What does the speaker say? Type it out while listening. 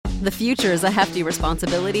The future is a hefty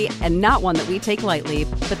responsibility and not one that we take lightly,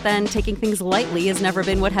 but then taking things lightly has never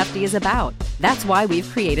been what Hefty is about. That's why we've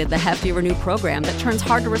created the Hefty Renew program that turns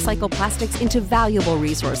hard-to-recycle plastics into valuable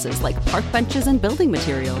resources like park benches and building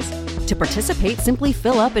materials. To participate, simply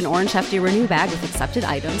fill up an orange Hefty Renew bag with accepted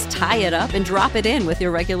items, tie it up, and drop it in with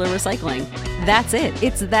your regular recycling. That's it.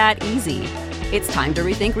 It's that easy. It's time to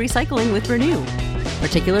rethink recycling with Renew.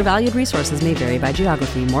 Particular valued resources may vary by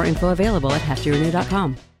geography. More info available at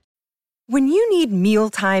heftyrenew.com. When you need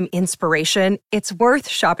mealtime inspiration, it's worth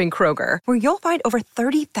shopping Kroger, where you'll find over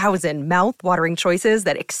 30,000 mouth-watering choices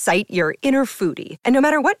that excite your inner foodie. And no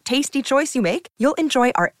matter what tasty choice you make, you'll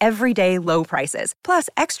enjoy our everyday low prices, plus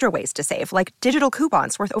extra ways to save, like digital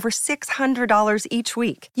coupons worth over $600 each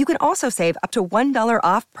week. You can also save up to $1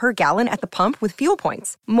 off per gallon at the pump with fuel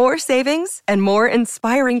points. More savings and more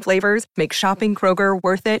inspiring flavors make shopping Kroger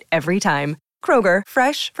worth it every time. Kroger,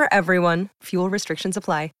 fresh for everyone. Fuel restrictions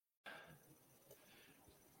apply.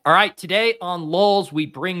 All right, today on Lolz, we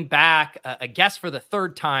bring back a guest for the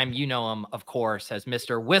third time. You know him, of course, as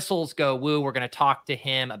Mr. Whistles Go Woo. We're going to talk to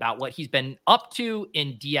him about what he's been up to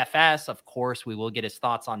in DFS. Of course, we will get his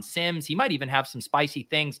thoughts on Sims. He might even have some spicy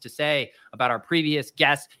things to say about our previous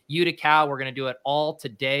guest, Utica. We're going to do it all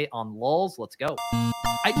today on Lolz. Let's go.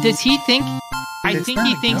 Does he think? I think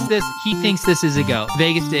he thinks this. He thinks this is a go.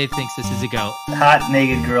 Vegas Dave thinks this is a go. Hot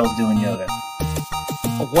naked girls doing yoga.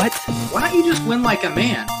 What? Why don't you just win like a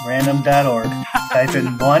man? Random.org. Type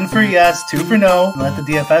in 1 for yes, 2 for no, and let the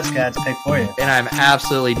DFS gods pick for you. And I'm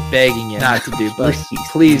absolutely begging you not to dupe us.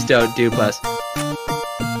 Please don't dupe us.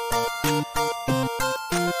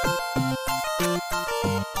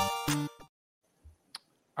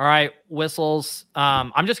 All right, Whistles.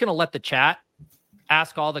 I'm just going to let the chat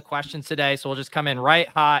ask all the questions today. So we'll just come in right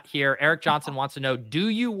hot here. Eric Johnson wants to know, do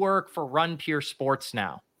you work for Run Pure Sports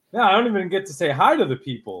now? No, I don't even get to say hi to the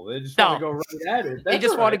people. They just want to go right at it. They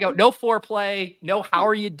just want to go. No foreplay. No, how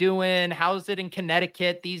are you doing? How's it in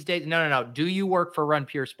Connecticut these days? No. Do you work for Run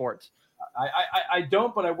Pure Sports? I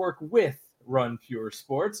don't, but I work with Run Pure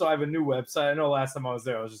Sports. So I have a new website. I know last time I was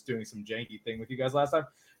there, I was just doing some janky thing with you guys last time.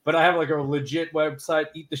 But I have like a legit website,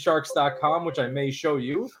 eatthesharks.com, which I may show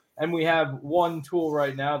you. And we have one tool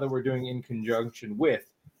right now that we're doing in conjunction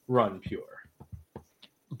with Run Pure.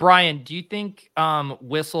 Brian, do you think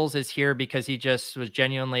Whistles is here because he just was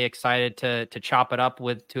genuinely excited to chop it up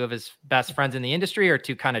with two of his best friends in the industry, or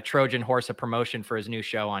to kind of Trojan horse a promotion for his new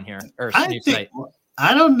show on here or new site?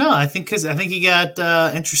 I don't know. I think he got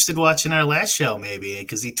interested watching our last show, maybe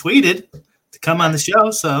because he tweeted to come on the show,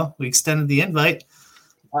 so we extended the invite.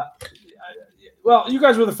 Well, you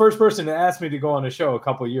guys were the first person to ask me to go on a show a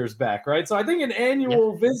couple of years back, right? So I think an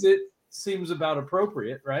annual visit seems about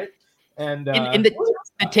appropriate, right? And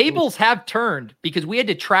the tables have turned, because we had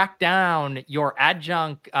to track down your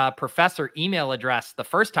adjunct professor email address the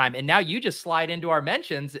first time, and now you just slide into our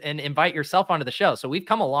mentions and invite yourself onto the show. So we've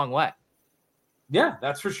come a long way. Yeah,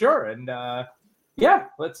 that's for sure. And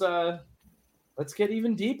let's get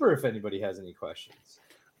even deeper if anybody has any questions.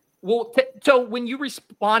 Well, so when you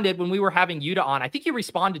responded, when we were having Yuta on, I think you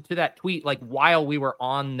responded to that tweet like while we were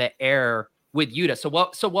on the air with Yuta.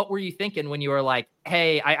 So what were you thinking when you were like,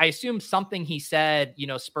 hey, I assume something he said,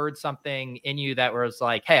 spurred something in you that was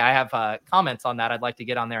like, hey, I have comments on that. I'd like to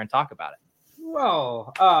get on there and talk about it.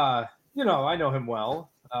 Well, I know him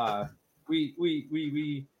well.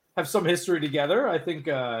 We have some history together. I think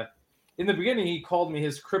in the beginning he called me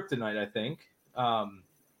his kryptonite, I think. I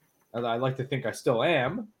like to think I still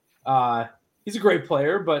am. He's a great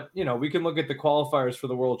player, but we can look at the qualifiers for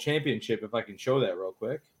the World Championship if I can show that real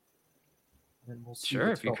quick. And we'll see.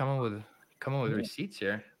 Sure, if you come in with receipts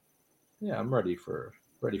here. Yeah, I'm ready for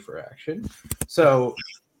action. So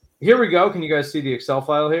here we go. Can you guys see the Excel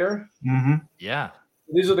file here? Mm-hmm. Yeah.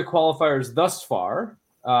 These are the qualifiers thus far.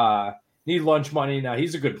 Need lunch money. Now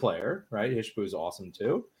he's a good player, right? Hishbu is awesome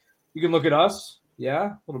too. You can look at us. Yeah,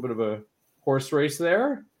 a little bit of a horse race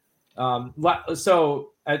there.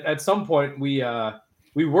 So at some point we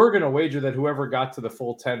were going to wager that whoever got to the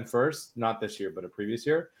full 10 first, not this year, but a previous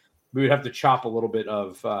year, we would have to chop a little bit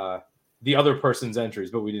of the other person's entries,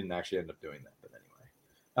 but we didn't actually end up doing that. But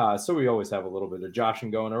anyway, so we always have a little bit of joshing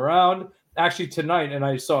going around. Actually, tonight, and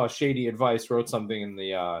I saw Shady Advice wrote something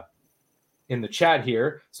in the chat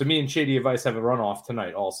here. So me and Shady Advice have a runoff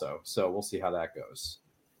tonight also. So we'll see how that goes.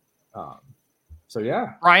 So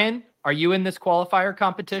yeah, Brian, are you in this qualifier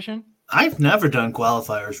competition? I've never done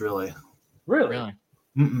qualifiers, really. Really?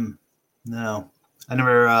 Mm-mm. No, I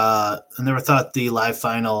never thought the live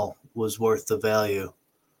final was worth the value.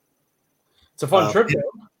 It's a fun trip, though.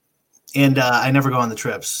 And I never go on the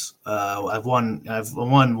trips. I've won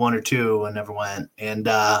one or two and never went. And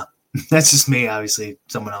that's just me. Obviously,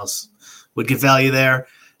 someone else would get value there.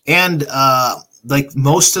 And like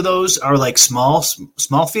most of those are like small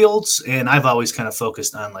fields, and I've always kind of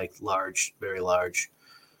focused on like large, very large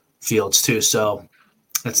fields too. So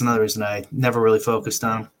that's another reason I never really focused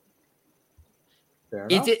on.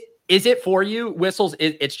 Is it for you, Whistles?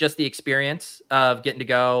 It's just the experience of getting to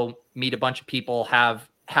go meet a bunch of people, have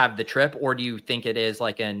the trip, or do you think it is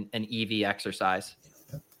like an EV exercise?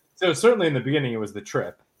 So certainly in the beginning, it was the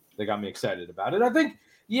trip that got me excited about it. I think,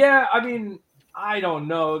 yeah, I mean, I don't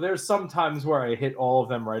know. There's some times where I hit all of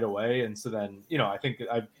them right away. And so then, I think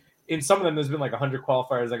in some of them, there's been like 100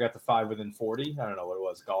 qualifiers. I got to 5 within 40. I don't know what it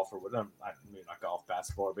was, golf or whatever. Maybe not golf,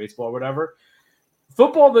 basketball or baseball or whatever.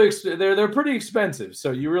 Football, they're pretty expensive.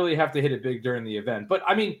 So you really have to hit it big during the event. But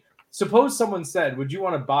I mean, suppose someone said, would you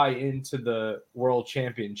want to buy into the World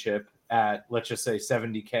Championship at, let's just say,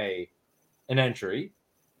 $70K an entry,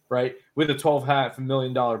 right? With a $12.5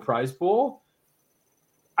 million prize pool?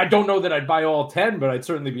 I don't know that I'd buy all 10, but I'd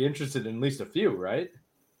certainly be interested in at least a few, right?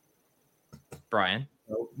 Brian?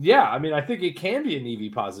 So, yeah, I mean, I think it can be an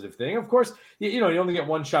EV positive thing. Of course, you only get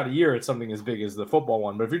one shot a year at something as big as the football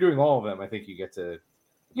one, but if you're doing all of them, I think you get to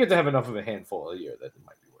have enough of a handful a year that it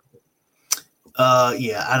might be worth it.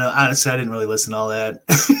 Yeah, I don't, honestly, I didn't really listen to all that.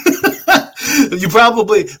 You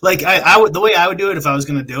probably like I would. The way I would do it if I was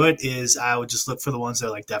going to do it is I would just look for the ones that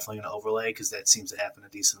are like definitely going to overlay, because that seems to happen a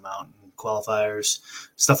decent amount in qualifiers,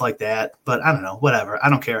 stuff like that. But I don't know, whatever. I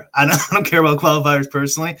don't care. I don't care about qualifiers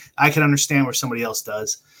personally. I can understand where somebody else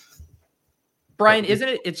does. Brian, isn't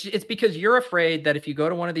it? It's because you're afraid that if you go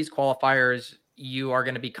to one of these qualifiers, you are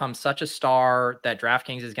going to become such a star that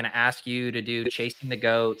DraftKings is going to ask you to do Chasing the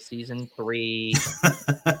Goat season 3.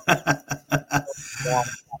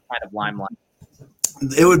 Kind of limelight.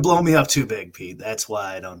 It would blow me up too big, Pete. That's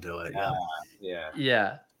why I don't do it.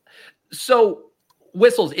 Yeah. So,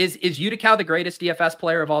 Whistles, is Utica the greatest DFS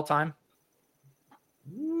player of all time?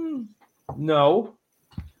 No.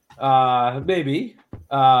 Maybe.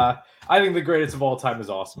 I think the greatest of all time is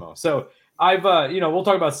Osmo. So I've, we'll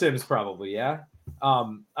talk about Sims probably. Yeah.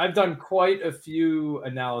 I've done quite a few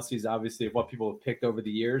analyses, obviously, of what people have picked over the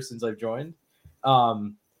years since I've joined.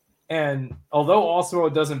 And although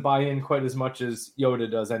Osmo doesn't buy in quite as much as Yoda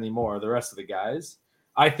does anymore, the rest of the guys,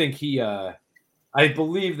 I think I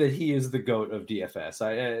believe that he is the GOAT of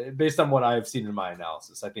DFS. Based on what I've seen in my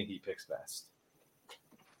analysis, I think he picks best.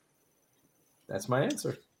 That's my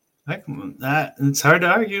answer. It's hard to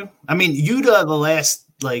argue. I mean, Yuta the last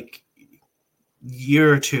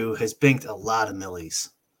year or two has banked a lot of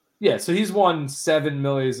millies. Yeah, so he's won 7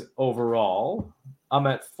 millies overall. I'm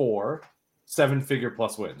at 4, 7-figure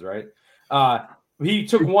plus wins, right? He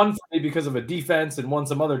took one for me because of a defense and won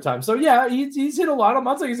some other time. So yeah, he's hit a lot. I'm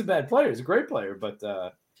not saying he's a bad player. He's a great player, but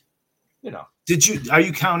Are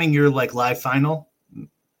you counting your live final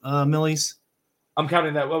millies? I'm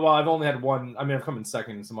counting that. Well, I've only had one. I mean, I've come in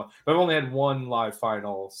second in some, but I've only had one live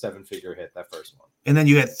final 7-figure hit, that first one. And then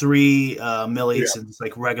you had 3 millies in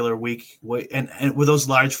regular week. And were those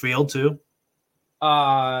large field too?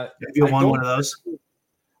 Have you won one of those?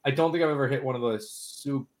 I don't think I've ever hit one of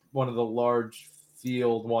the large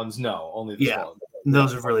field ones. No, only the small.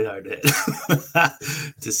 Those are really hard to hit,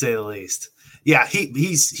 to say the least. Yeah,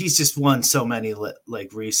 he's just won so many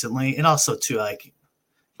recently, and also too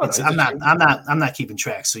I'm not keeping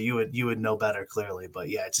track, so you would know better clearly. But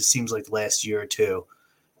yeah, it just seems like the last year or two,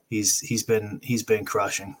 he's been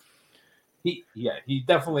crushing. He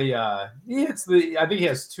definitely I think he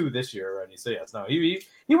has 2 this year already. So yes, no, he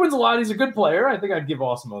wins a lot. He's a good player. I think I'd give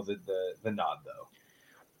Osmo the nod though.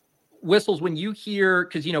 Whistles, when you hear,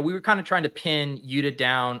 because we were kind of trying to pin Yuta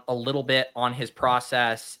down a little bit on his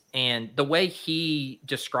process, and the way he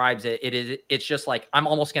describes it's just like, I'm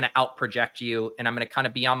almost going to out project you, and I'm going to kind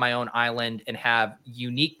of be on my own island and have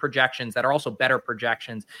unique projections that are also better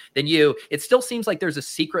projections than you. It still seems like there's a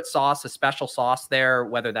secret sauce, a special sauce there,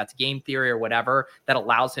 whether that's game theory or whatever, that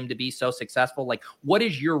allows him to be so successful. Like, what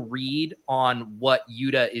is your read on what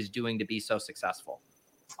Yuta is doing to be so successful?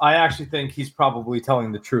 I actually think he's probably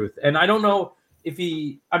telling the truth. And I don't know if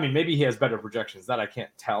maybe he has better projections, that I can't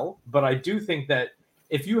tell. But I do think that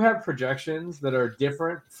if you have projections that are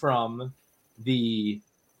different from the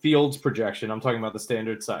field's projection, I'm talking about the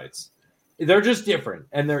standard sites, they're just different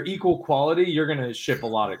and they're equal quality, you're going to ship a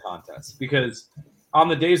lot of contests. Because on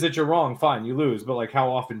the days that you're wrong, fine, you lose. But how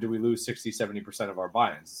often do we lose 60, 70% of our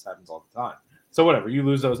buy-ins? This happens all the time. So whatever, you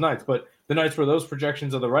lose those nights. But the nights where those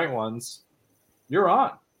projections are the right ones, you're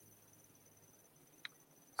on.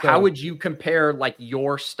 How would you compare like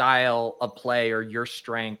your style of play or your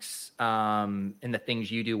strengths and the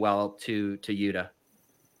things you do well to Yuta?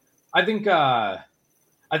 I think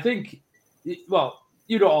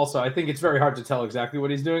Yuta also, I think it's very hard to tell exactly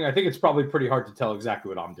what he's doing. I think it's probably pretty hard to tell exactly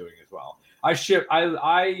what I'm doing as well.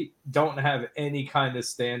 I don't have any kind of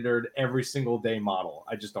standard every single day model.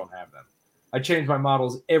 I just don't have them. I change my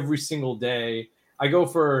models every single day. I go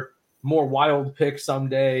for more wild picks some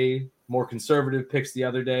day, more conservative picks the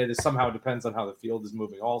other day. This somehow depends on how the field is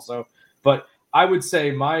moving also. But I would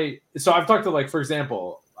say so I've talked to, like, for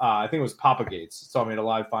example, I think it was Papa Gates saw me at a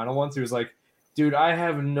live final once. He was like, dude, I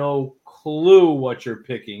have no clue what you're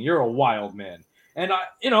picking. You're a wild man. And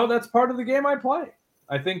that's part of the game I play.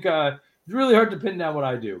 I think it's really hard to pin down what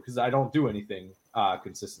I do because I don't do anything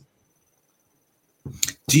consistent.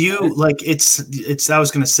 Do you like it's I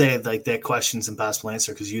was going to say like that question's impossible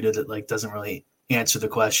answer because Yuta doesn't really answer the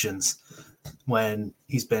questions when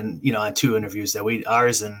he's been, on 2 interviews that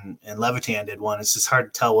ours and Levitan did one. It's just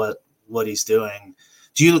hard to tell what he's doing.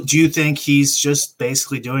 Do you think he's just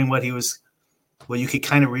basically doing what you could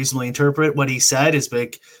kind of reasonably interpret what he said is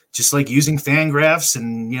just like using fan graphs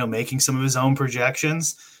and, making some of his own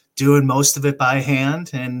projections, doing most of it by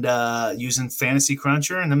hand and using Fantasy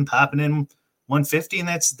Cruncher and then popping in 150 and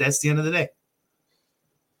that's the end of the day?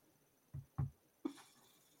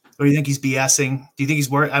 Or do you think he's BSing? Do you think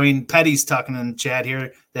he's Petty's talking in chat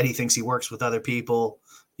here that he thinks he works with other people.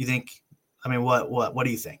 You think, what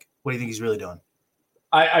do you think? What do you think he's really doing?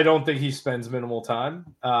 I don't think he spends minimal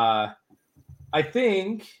time. I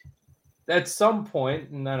think at some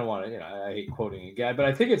point, and I don't want to, I hate quoting a guy, but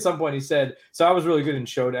I think at some point he said, so I was really good in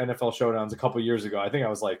NFL showdowns a couple years ago. I think I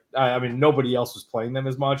was like, nobody else was playing them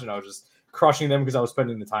as much, and I was just crushing them because I was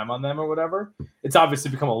spending the time on them or whatever. It's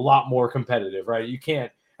obviously become a lot more competitive, right? You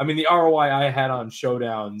can't, the ROI I had on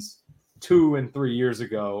showdowns 2 and 3 years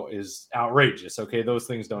ago is outrageous. Okay. Those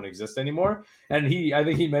things don't exist anymore. And I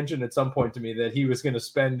think he mentioned at some point to me that he was going to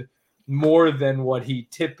spend more than what he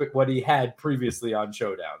had previously on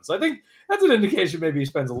showdowns. So I think that's an indication maybe he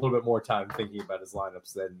spends a little bit more time thinking about his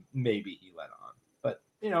lineups than maybe he let on. But,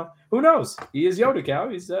 who knows? He is Yoda Cow.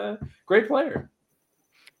 He's a great player.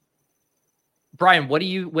 Brian, what do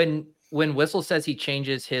you, when Whistle says he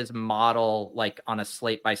changes his model like on a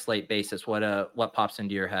slate by slate basis, what pops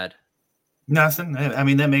into your head? Nothing.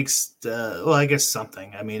 That makes I guess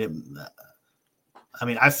something.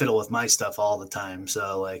 I fiddle with my stuff all the time,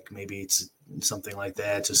 so like maybe it's something like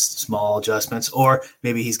that, just small adjustments, or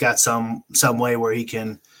maybe he's got some way where he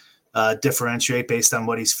can differentiate based on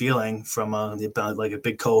what he's feeling from like a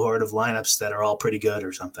big cohort of lineups that are all pretty good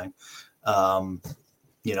or something.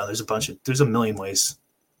 There's a million ways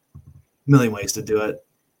to do it.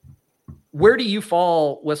 Where do you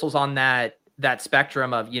fall, Whistles, on that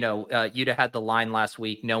spectrum of, Yuta had the line last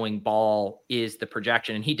week, knowing ball is the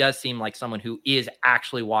projection. And he does seem like someone who is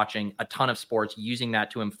actually watching a ton of sports, using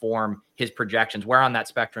that to inform his projections. Where on that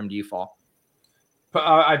spectrum do you fall?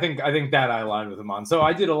 I think that I aligned with him on. So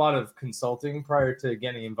I did a lot of consulting prior to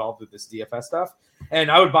getting involved with this DFS stuff.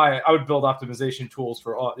 And I would build optimization tools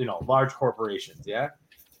for all, large corporations. Yeah.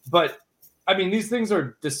 But these things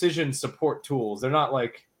are decision support tools. They're not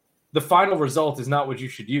like, the final result is not what you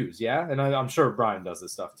should use. Yeah. And I'm sure Brian does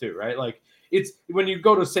this stuff too, right? Like it's when you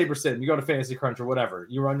go to SaberSim, you go to Fantasy Crunch or whatever,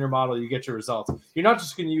 you run your model, you get your results. You're not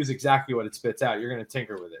just going to use exactly what it spits out. You're going to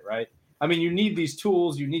tinker with it. Right. You need these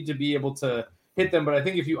tools, you need to be able to hit them. But I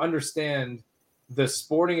think if you understand the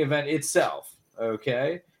sporting event itself,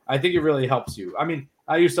 okay, I think it really helps you.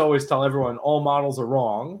 I used to always tell everyone all models are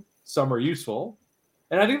wrong. Some are useful.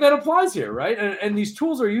 And I think that applies here, right? And these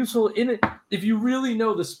tools are useful in it. If you really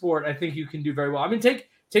know the sport, I think you can do very well. Take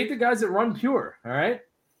the guys that run Pure, all right?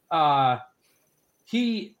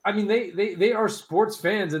 They are sports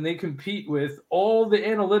fans and they compete with all the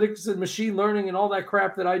analytics and machine learning and all that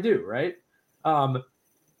crap that I do, right?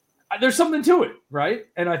 There's something to it, right?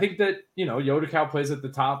 And I think that, Yoda Cow plays at the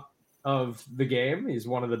top of the game. He's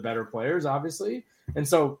one of the better players, obviously. And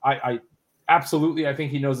so I absolutely, I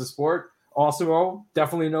think he knows the sport. Osimo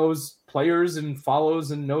definitely knows players and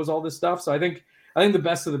follows and knows all this stuff. So I think the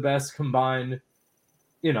best of the best combine,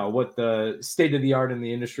 what the state of the art in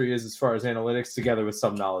the industry is as far as analytics together with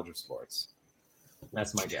some knowledge of sports.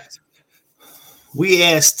 That's my guess. We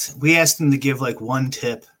asked him to give like one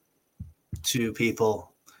tip to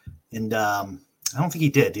people, and I don't think he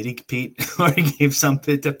did. Did he, Pete? Or he gave some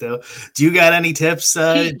tip though. Do you got any tips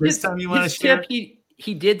this time you want to share?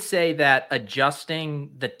 He did say that adjusting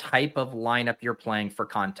the type of lineup you're playing for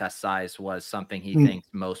contest size was something he thinks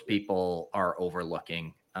most people are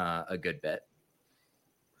overlooking a good bit.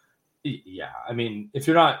 Yeah. If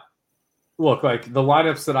you're not look, like the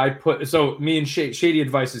lineups that I put. So me and Shady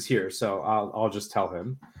Advice is here, so I'll just tell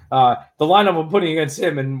him. The lineup I'm putting against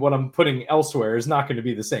him and what I'm putting elsewhere is not going to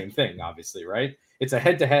be the same thing, obviously, right? It's a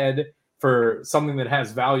head-to-head for something that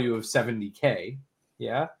has value of 70K.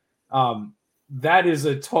 Yeah. That is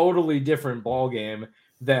a totally different ball game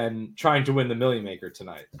than trying to win the Million Maker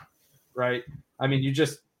tonight, right? I mean, you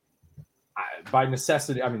just, by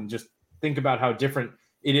necessity, I mean, just think about how different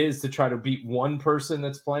it is to try to beat one person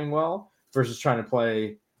that's playing well versus trying to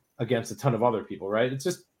play against a ton of other people, right? It's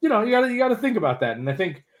just, you got to think about that. And I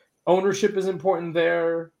think ownership is important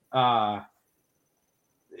there.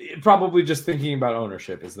 Probably just thinking about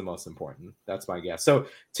ownership is the most important. That's my guess. So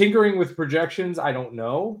tinkering with projections, I don't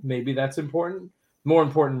know. Maybe that's important. More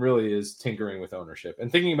important really is tinkering with ownership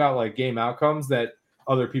and thinking about like game outcomes that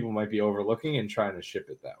other people might be overlooking and trying to ship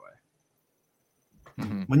it that way.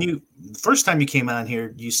 Mm-hmm. When first time you came on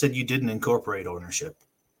here, you said you didn't incorporate ownership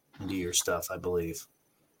into your stuff, I believe.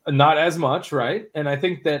 Not as much, right? And I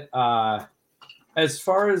think that as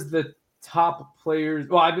far as the top players,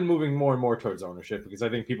 well, I've been moving more and more towards ownership because I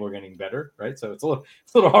think people are getting better, right? So it's a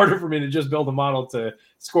little harder for me to just build a model to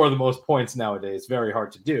score the most points nowadays. Very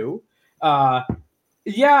hard to do.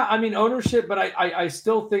 Yeah, I mean ownership, but I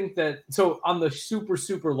still think that. So on the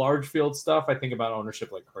super large field stuff, I think about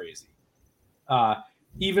ownership like crazy.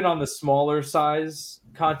 Even on the smaller size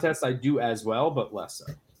contests, I do as well, but less so.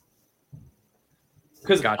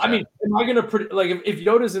 Because gotcha. I mean, am I gonna like if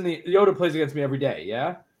Yoda plays against me every day?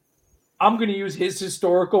 Yeah. I'm going to use his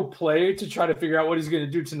historical play to try to figure out what he's going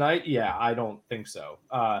to do tonight. Yeah, I don't think so.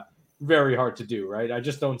 Very hard to do, right? I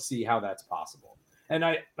just don't see how that's possible. And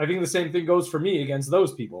I think the same thing goes for me against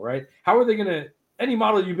those people, right? How are they going to – any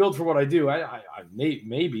model you build for what I do, I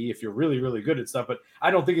maybe if you're really, really good at stuff, but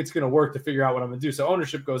I don't think it's going to work to figure out what I'm going to do. So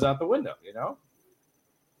ownership goes out the window, you know?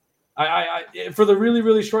 I for the really,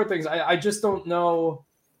 really short things, I just don't know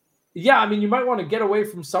 – yeah, I mean, you might want to get away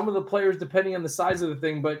from some of the players depending on the size of the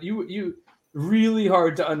thing, but you really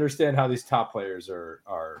hard to understand how these top players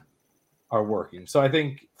are working. So I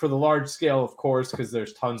think for the large scale, of course, because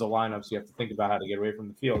there's tons of lineups, you have to think about how to get away from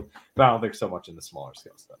the field. But I don't think so much in the smaller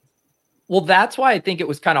scale stuff. Well, that's why I think it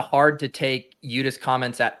was kind of hard to take Yuta's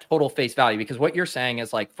comments at total face value, because what you're saying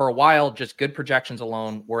is like for a while, just good projections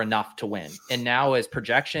alone were enough to win. And now as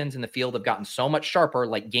projections in the field have gotten so much sharper,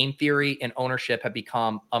 like game theory and ownership have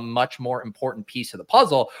become a much more important piece of the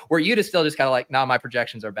puzzle, where Yuta still just kind of like, no, my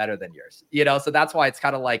projections are better than yours, So that's why it's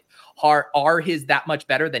kind of like, are his that much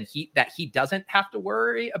better than that he doesn't have to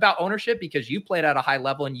worry about ownership because you played at a high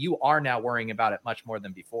level and you are now worrying about it much more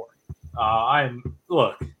than before. I'm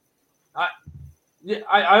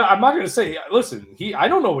not going to say, listen, I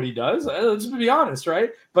don't know what he does. Let's be honest,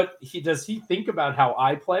 right? But does he think about how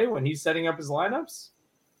I play when he's setting up his lineups?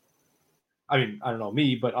 I mean, I don't know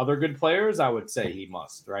me, but other good players, I would say he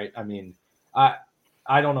must, right? I mean, I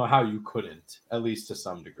don't know how you couldn't, at least to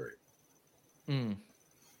some degree. Mm.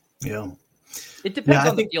 Yeah. It depends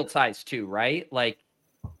on the field size too, right? Like,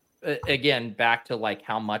 again, back to like,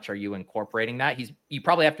 how much are you incorporating that? You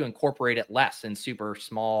probably have to incorporate it less in super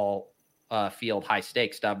small field, high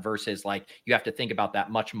stakes stuff versus like you have to think about that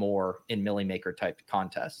much more in Millie Maker type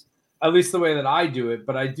contests. At least the way that I do it,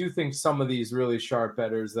 but I do think some of these really sharp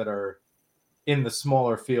bettors that are in the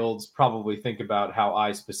smaller fields probably think about how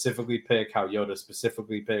I specifically pick, how Yoda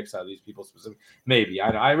specifically picks, how these people specifically. Maybe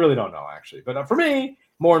I really don't know actually, but for me,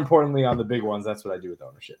 more importantly, on the big ones, that's what I do with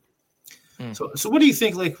ownership. So what do you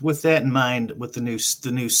think, like, with that in mind, with the new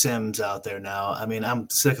Sims out there now? I mean, I'm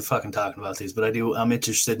sick of fucking talking about these, but I'm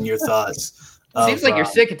interested in your thoughts. Seems like you're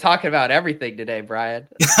sick of talking about everything today, Brian.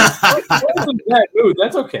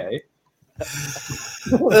 That's okay.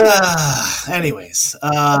 Anyways,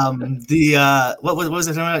 what was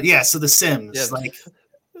it about? Yeah, so the Sims, like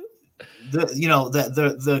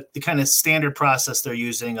the kind of standard process they're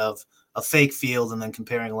using of a fake field and then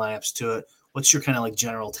comparing lineups to it. What's your kind of like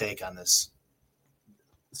general take on this?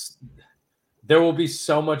 There will be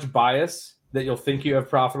so much bias that you'll think you have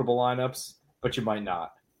profitable lineups, but you might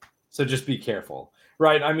not. So just be careful,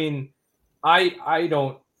 right? I mean, they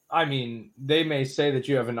may say that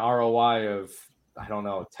you have an ROI of, I don't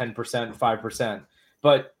know, 10%, 5%,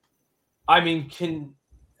 but I mean,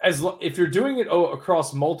 if you're doing it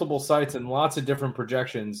across multiple sites and lots of different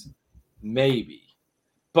projections, maybe,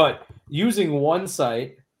 but using one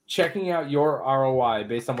site, checking out your ROI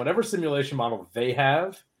based on whatever simulation model they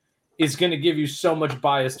have is going to give you so much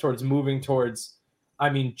bias towards moving towards,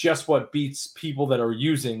 just what beats people that are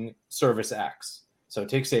using service X. So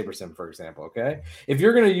take SaberSim, for example, okay? If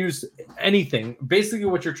you're going to use anything, basically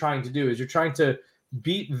what you're trying to do is you're trying to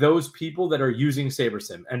beat those people that are using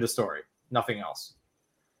SaberSim. End of story. Nothing else.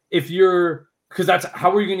 because that's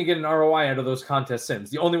how are you going to get an ROI out of those contest sims?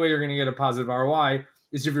 The only way you're going to get a positive ROI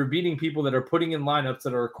is if you're beating people that are putting in lineups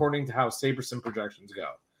that are according to how Saber Sim projections go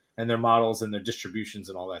and their models and their distributions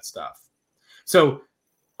and all that stuff. So,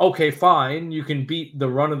 okay, fine, you can beat the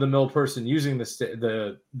run-of-the-mill person using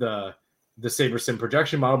the Saber Sim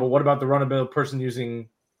projection model, but what about the run-of-the-mill person using,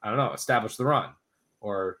 I don't know, Establish the Run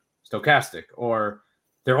or Stochastic or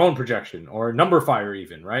their own projection or Number Fire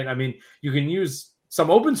even, right? I mean, you can use some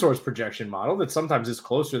open source projection model that sometimes is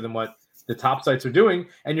closer than what the top sites are doing,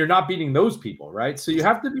 and you're not beating those people, right? So you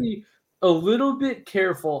have to be a little bit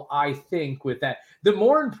careful, I think, with that. The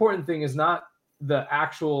more important thing is not the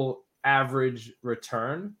actual average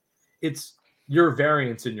return, it's your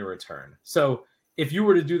variance in your return. So if you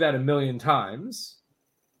were to do that 1 million times,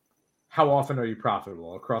 how often are you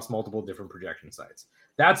profitable across multiple different projection sites?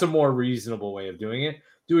 That's a more reasonable way of doing it.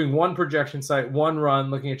 Doing one projection site, one run,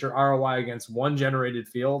 looking at your ROI against one generated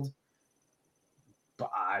field, but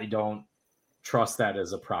I don't trust that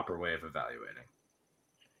as a proper way of evaluating.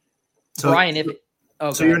 So, Brian,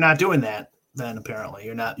 you're not doing that then, apparently.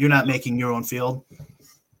 You're not making your own field?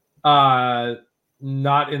 Not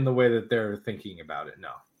in the way that they're thinking about it,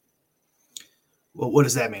 no. Well, what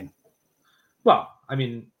does that mean? Well, I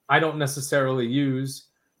mean, I don't necessarily use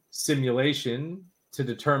simulation to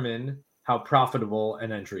determine how profitable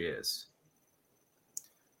an entry is.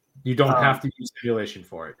 You don't have to use simulation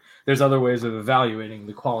for it. There's other ways of evaluating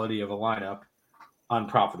the quality of a lineup on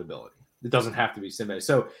profitability. It doesn't have to be sim-based.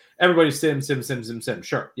 So everybody's sim.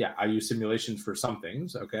 Sure. Yeah, I use simulations for some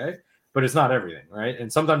things, okay? But it's not everything, right?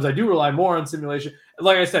 And sometimes I do rely more on simulation.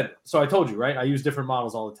 Like I said, so I told you, right? I use different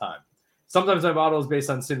models all the time. Sometimes my model is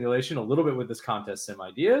based on simulation, a little bit with this contest sim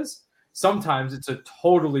ideas. Sometimes it's a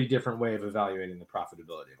totally different way of evaluating the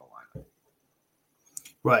profitability of a lineup.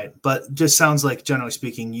 Right, but just sounds like, generally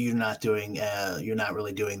speaking, you're not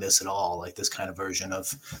really doing this at all, like this kind of version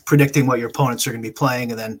of predicting what your opponents are going to be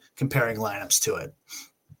playing and then comparing lineups to it.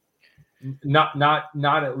 Not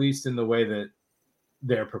at least in the way that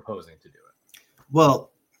they're proposing to do it.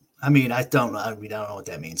 Well, I mean, I don't know what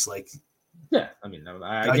that means. Like, yeah, I mean,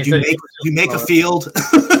 you make a field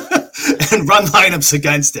and run lineups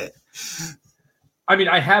against it. I mean,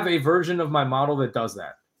 I have a version of my model that does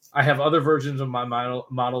that. I have other versions of my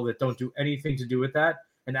model that don't do anything to do with that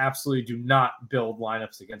and absolutely do not build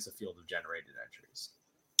lineups against a field of generated entries.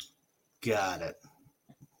 Got it.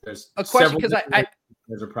 There's a question, because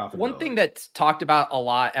there's a profitability. One thing that's talked about a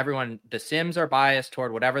lot, the sims are biased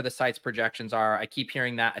toward whatever the site's projections are. I keep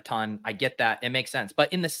hearing that a ton. I get that. It makes sense.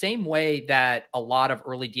 But in the same way that a lot of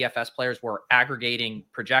early DFS players were aggregating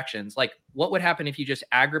projections, like what would happen if you just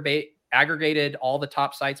aggregated all the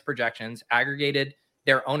top sites' projections, aggregated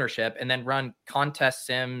their ownership, and then run contest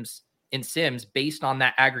sims in sims based on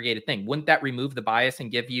that aggregated thing? Wouldn't that remove the bias and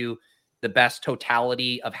give you the best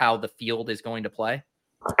totality of how the field is going to play?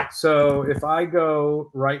 So if I go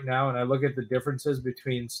right now and I look at the differences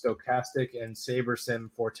between Stochastic and Saber Sim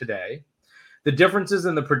for today, the differences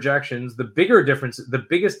in the projections, the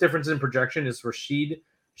biggest difference in projection is Rashid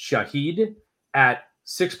Shahid at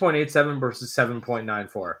 6.87 versus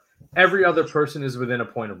 7.94. Every other person is within a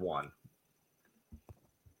point of 1.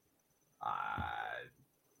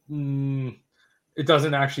 It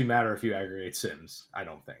doesn't actually matter if you aggregate sims, I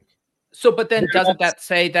don't think. So, but then doesn't that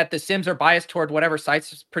say that the sims are biased toward whatever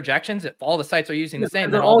site's projections? If all the sites are using the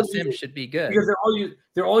same, then all the sims should be good. Because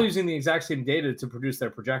they're all using the exact same data to produce their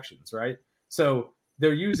projections, right? So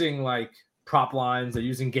they're using like prop lines, they're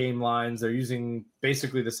using game lines, they're using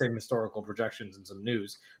basically the same historical projections and some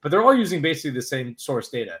news, but they're all using basically the same source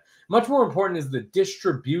data. Much more important is the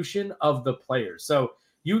distribution of the players. So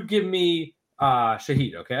you give me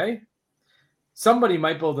Shahid, okay? Somebody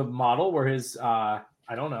might build a model where his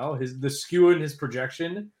the skew in his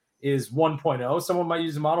projection is 1.0. Someone might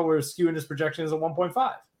use a model where his skew in his projection is a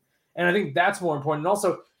 1.5. And I think that's more important. And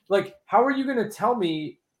also, like, how are you going to tell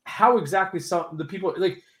me how exactly the people,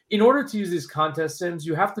 like, in order to use these contest sims,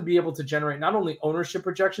 you have to be able to generate not only ownership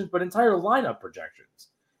projections, but entire lineup projections.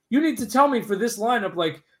 You need to tell me for this lineup,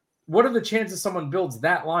 like, what are the chances someone builds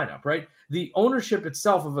that lineup, right? The ownership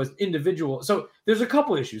itself of an individual. So there's a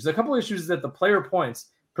couple issues. A couple issues is that the player points,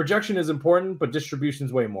 projection is important, but distribution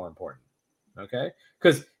is way more important, okay?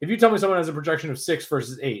 Because if you tell me someone has a projection of 6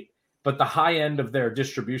 versus 8, but the high end of their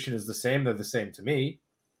distribution is the same, they're the same to me,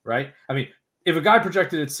 right? I mean, if a guy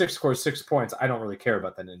projected at 6 scores 6 points, I don't really care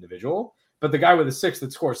about that individual. But the guy with a 6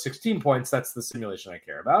 that scores 16 points, that's the simulation I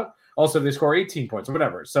care about. Also, if they score 18 points or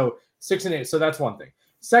whatever. So 6 and 8, so that's one thing.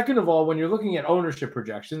 Second of all, when you're looking at ownership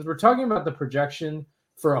projections, we're talking about the projection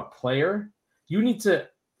for a player. You need to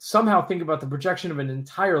somehow think about the projection of an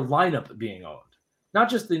entire lineup being owned. not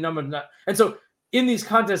just the number. And so in these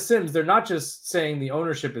contest sims, they're not just saying the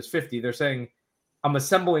ownership is 50. They're saying I'm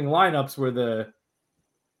assembling lineups where the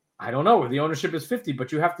ownership is 50,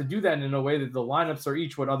 but you have to do that in a way that the lineups are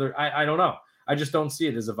each what other. I don't know. I just don't see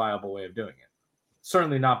it as a viable way of doing it.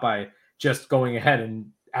 Certainly not by just going ahead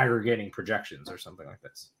and aggregating projections or something like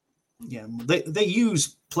this. Yeah, they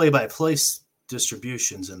use play-by-play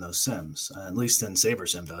distributions in those sims, at least in Saber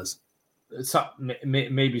Sim does.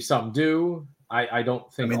 Maybe some do. I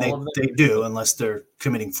don't think all of them they do unless they're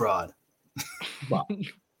committing fraud. Well,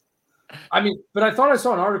 but I thought I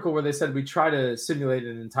saw an article where they said we try to simulate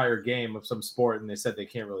an entire game of some sport, and they said they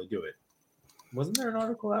can't really do it. Wasn't there an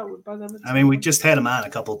article out by them? We just had them on a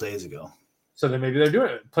couple of days ago. So then maybe they're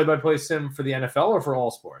doing it. Play-by-play sim for the NFL or for all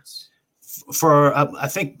sports? For I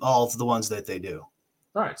think all of the ones that they do.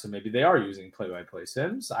 All right, so maybe they are using play-by-play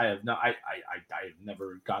sims. I have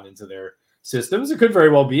never gone into their systems. It could very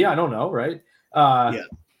well be. I don't know, right? Yeah.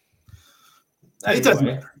 It doesn't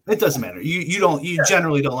matter. It doesn't matter. You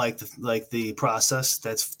generally don't like the process.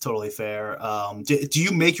 That's totally fair. Do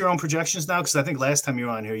you make your own projections now? Because I think last time you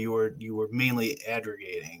were on here, you were mainly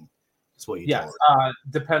aggregating. That's what you Yes.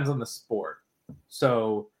 Depends on the sport.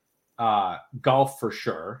 So golf for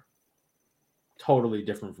sure. Totally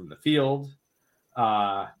different from the field.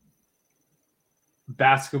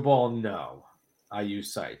 Basketball, no. I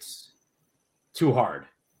use sites. Too hard.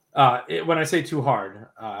 When I say too hard,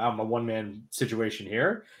 I'm a one-man situation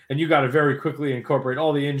here, and you got to very quickly incorporate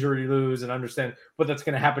all the injury news and understand what that's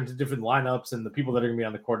going to happen to different lineups and the people that are going to be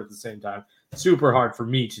on the court at the same time. Super hard for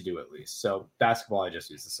me to do, at least. So basketball, I just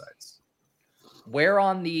use the sites. Where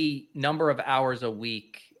on the number of hours a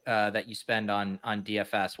week that you spend on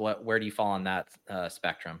DFS, where do you fall on that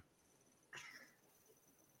spectrum?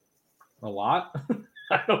 A lot.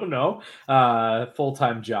 I don't know.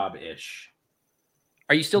 Full-time job-ish.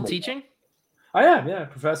 Are you still teaching? I am, yeah.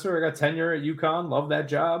 Professor. I got tenure at UConn. Love that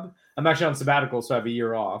job. I'm actually on sabbatical, so I have a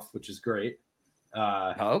year off, which is great.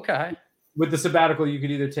 Okay. With the sabbatical, you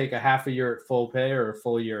could either take a half a year at full pay or a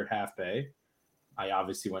full year at half pay. I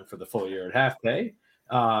obviously went for the full year at half pay.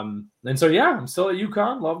 And so, yeah, I'm still at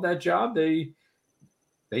UConn. Love that job. They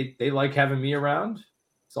like having me around.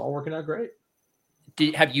 It's all working out great.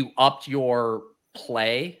 Have you upped your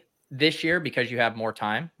play this year because you have more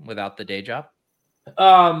time without the day job?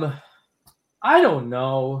 I don't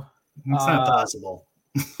know. It's not possible.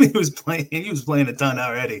 He was playing a ton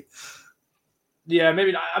already. Yeah,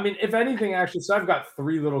 maybe not. If anything, actually, so I've got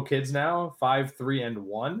 3 little kids now, 5, 3, and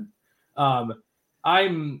 1.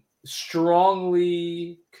 I'm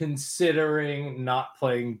strongly considering not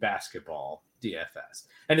playing basketball DFS.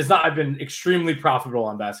 And it's not, I've been extremely profitable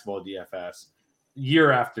on basketball DFS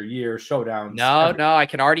year after year, showdowns. No, I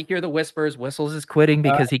can already hear the whispers. Whistles is quitting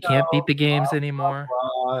because he can't beat the games anymore.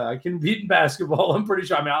 I can beat basketball. I'm pretty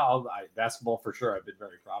sure. Basketball for sure. I've been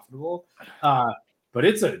very profitable. But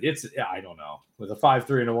it's I don't know. With a 5,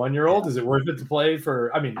 3, and a 1-year-old, is it worth it to play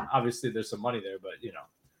for? Obviously there's some money there, but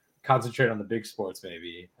concentrate on the big sports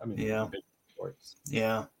maybe. Yeah. Big sports.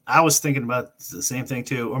 Yeah. I was thinking about the same thing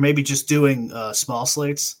too, or maybe just doing small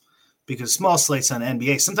slates, because small slates on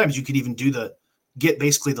NBA, sometimes you could even get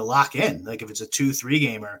basically the lock in, like if it's a 2-3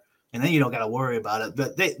 gamer, and then you don't got to worry about it.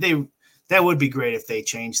 But that would be great if they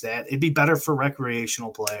changed that. It'd be better for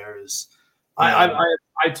recreational players.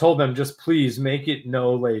 I told them, just please make it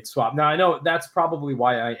no late swap. Now I know that's probably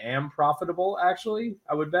why I am profitable. Actually,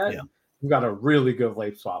 I would bet we've got a really good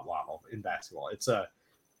late swap model in basketball. It's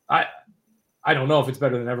I don't know if it's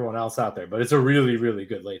better than everyone else out there, but it's a really, really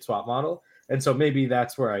good late swap model. And so maybe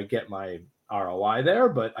that's where I get my ROI there.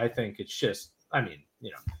 But I think it's just,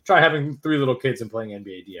 try having 3 little kids and playing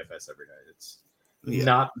NBA DFS every night. It's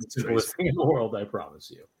not the simplest thing in the world, I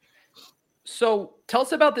promise you. So tell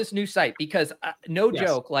us about this new site, because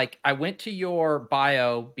joke, like I went to your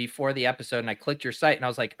bio before the episode and I clicked your site and I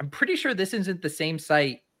was like, I'm pretty sure this isn't the same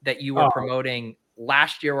site that you were promoting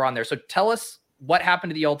last year. We're on there. So tell us what happened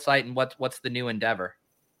to the old site and what's the new endeavor.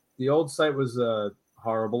 The old site was a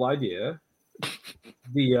horrible idea.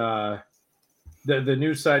 The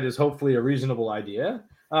new site is hopefully a reasonable idea.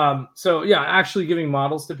 Actually giving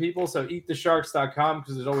models to people. So eatthesharks.com,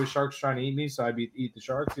 because there's always sharks trying to eat me. So I eat the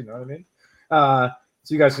sharks, you know what I mean?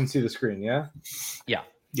 So you guys can see the screen. Yeah. Yeah.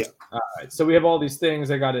 Yeah. All right. So we have all these things.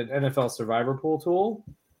 I got an NFL survivor pool tool.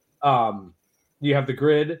 You have the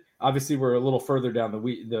grid. Obviously we're a little further down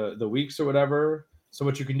the weeks or whatever. So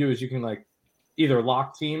what you can do is you can like either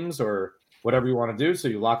lock teams or whatever you want to do. So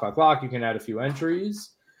you lock. You can add a few entries,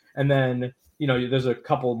 and then, there's a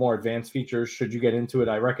couple more advanced features. Should you get into it,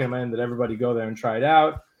 I recommend that everybody go there and try it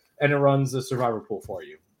out. And it runs the survivor pool for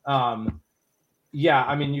you.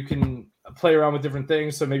 You can play around with different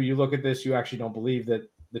things. So maybe you look at this, you actually don't believe that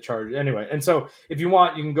the charge anyway. And so if you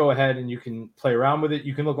want, you can go ahead and you can play around with it.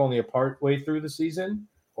 You can look only a part way through the season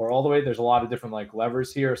or all the way. There's a lot of different like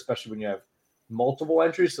levers here, especially when you have multiple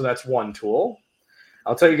entries. So that's one tool.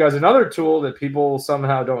 I'll tell you guys another tool that people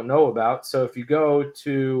somehow don't know about. So if you go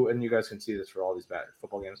to, and you guys can see this for all these bad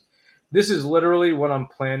football games, this is literally what I'm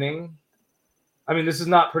planning. I mean, this is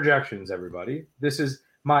not projections, everybody. This is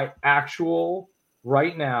my actual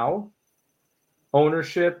right now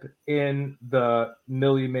ownership in the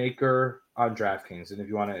Millie Maker on DraftKings. And if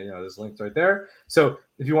you want to, there's links right there. So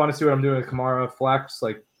if you want to see what I'm doing with Kamara Flex,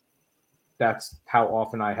 like that's how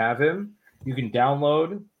often I have him. You can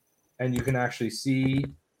download and you can actually see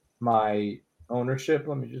my ownership.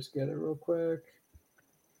 Let me just get it real quick.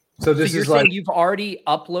 So this you're is saying like you've already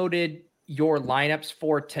uploaded your lineups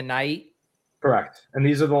for tonight. Correct. And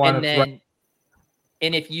these are the lineups.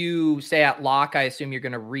 And if you say at lock, I assume you're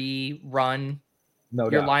going to rerun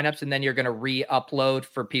your lineups and then you're going to re-upload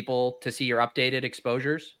for people to see your updated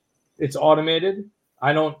exposures. It's automated.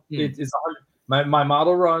 I don't, it's my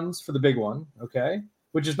model runs for the big one. Okay.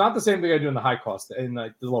 Which is not the same thing I do in the high cost in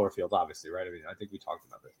like the lower field, obviously. Right. I mean, I think we talked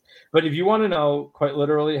about this, but if you want to know quite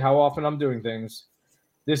literally how often I'm doing things,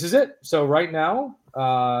 this is it. So right now,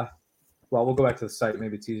 well, we'll go back to the site.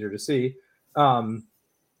 Maybe it's easier to see.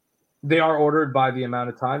 They are ordered by the amount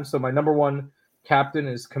of time. So my number one captain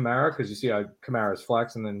is Kamara, because you see Kamara's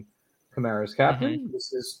flex and then Kamara's captain.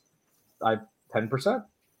 This is 10%.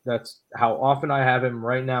 That's how often I have him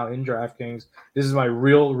right now in DraftKings. This is my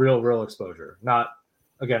real exposure, not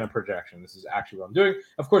again a projection. This is actually what I'm doing.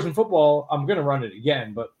 Of course, in football, I'm going to run it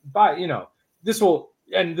again, but this will,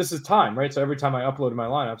 and this is time, right? So every time I upload my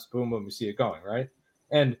lineups, boom, you see it going, right?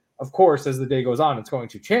 And of course, as the day goes on, it's going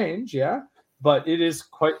to change, yeah. But it is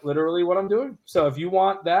quite literally what I'm doing. So if you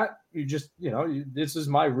want that, you just, this is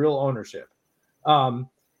my real ownership. And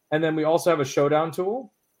then we also have a showdown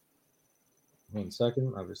tool. 1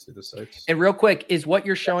 second. Obviously, the site's. And real quick, is what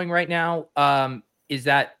you're showing right now, is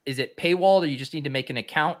it paywalled or you just need to make an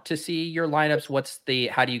account to see your lineups?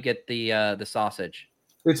 How do you get the sausage?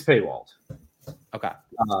 It's paywalled. Okay.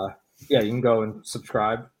 Yeah, you can go and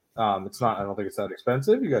subscribe. I don't think it's that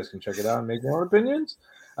expensive. You guys can check it out and make your own opinions.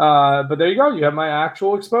 But there you go. You have my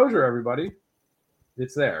actual exposure, everybody.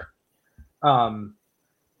 It's there. And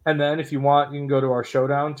then if you want, you can go to our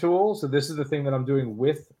showdown tool. So this is the thing that I'm doing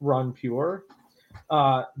with Run Pure.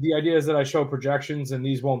 The idea is that I show projections, and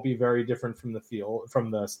these won't be very different from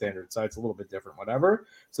the standard site. It's a little bit different, whatever.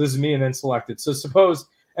 So this is me and then selected. So suppose,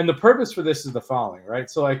 and the purpose for this is the following, right?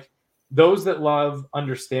 So like those that love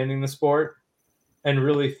understanding the sport and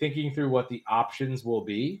really thinking through what the options will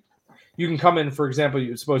be, you can come in, for example,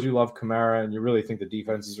 suppose you love Kamara and you really think the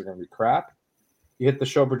defenses are going to be crap. You hit the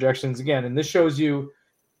show projections again, and this shows you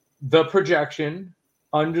the projection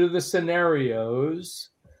under the scenarios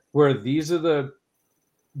where these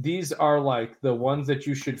are like the ones that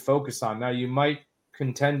you should focus on. Now you might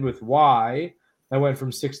contend with why I went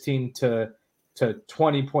from 16 to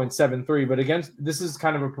 20.73, but again, this is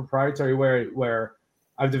kind of a proprietary way where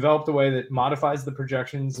I've developed a way that modifies the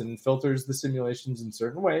projections and filters the simulations in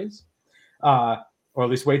certain ways, or at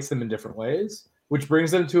least weights them in different ways, which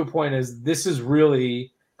brings them to a point as this is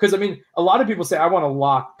really, because I mean, a lot of people say, I want to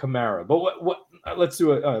lock Kamara, but what let's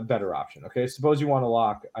do a better option. Okay. Suppose you want to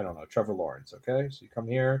lock, I don't know, Trevor Lawrence. Okay. So you come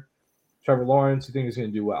here, Trevor Lawrence, you think he's going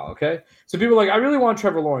to do well. Okay. So people are like, I really want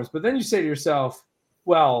Trevor Lawrence, but then you say to yourself,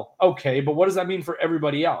 well, okay, but what does that mean for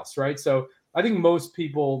everybody else? Right. So I think most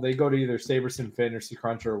people, they go to either SaberSim Fantasy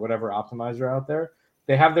Cruncher or whatever optimizer out there.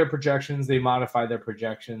 They have their projections, they modify their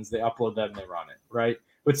projections, they upload them, they run it, right?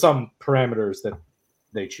 With some parameters that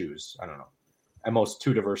they choose. I don't know. At most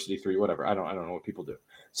 2 diversity, 3, whatever. I don't know what people do.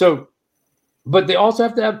 So, but they also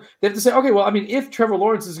have to say, okay, well, I mean, if Trevor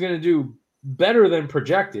Lawrence is going to do better than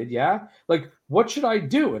projected, yeah, like what should I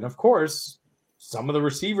do? And of course, some of the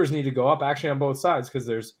receivers need to go up actually on both sides because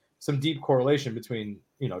there's some deep correlation between,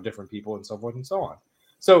 different people and so forth and so on.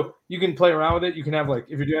 So you can play around with it. You can have like,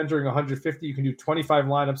 if you're entering 150, you can do 25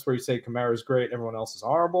 lineups where you say Kamara is great, everyone else is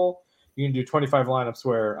horrible. You can do 25 lineups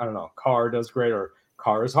where, I don't know, Carr does great or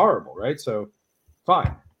Carr is horrible, right? So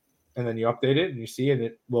fine. And then you update it and you see, and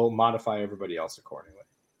it will modify everybody else accordingly.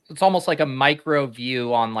 It's almost like a micro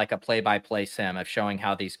view on like a play-by-play sim of showing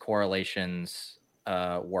how these correlations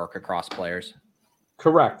work across players.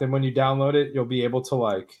 Correct. And when you download it, you'll be able to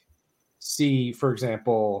like see, for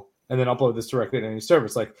example, and then upload this directly to any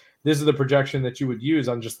service. Like this is the projection that you would use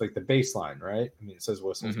on just like the baseline, right? I mean, it says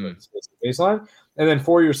whistles, but it's the baseline. And then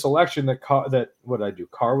for your selection, what did I do?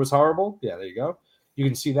 Carr was horrible. Yeah, there you go. You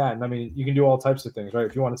can see that. And I mean, you can do all types of things, right?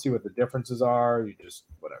 If you want to see what the differences are, you just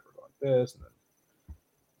whatever. this. And then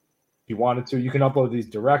if you wanted to, you can upload these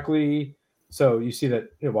directly. So you see that,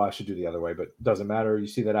 well, I should do the other way, but it doesn't matter. You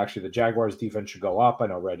see that actually the Jaguars defense should go up. I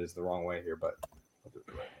know red is the wrong way here, but I'll do it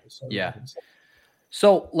the right way. So, yeah.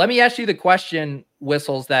 So let me ask you the question,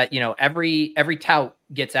 Whistles, that, every tout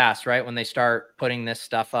gets asked, right? When they start putting this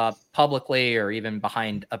stuff up publicly or even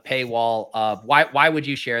behind a paywall of why would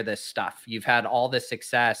you share this stuff? You've had all this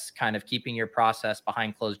success kind of keeping your process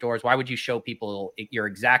behind closed doors. Why would you show people your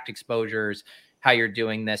exact exposures, how you're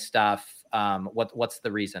doing this stuff? What's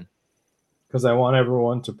the reason? Because I want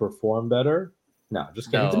everyone to perform better. No, just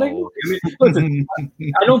kidding. No. To make money. Listen,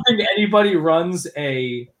 I don't think anybody runs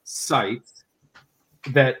a site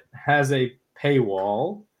that has a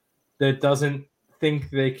paywall that doesn't think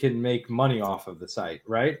they can make money off of the site,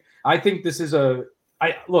 right? I think this is I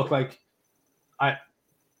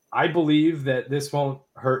believe that this won't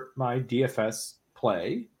hurt my DFS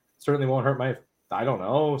play. Certainly won't hurt my, I don't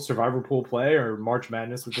know, Survivor Pool play or March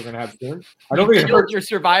Madness, which we're going to have soon. I don't think it hurts your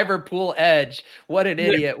Survivor Pool edge. What an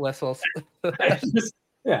idiot, Whistles.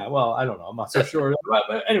 Yeah, well, I don't know. I'm not so sure.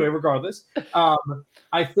 But anyway, regardless,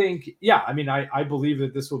 I think, I believe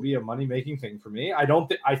that this will be a money-making thing for me. I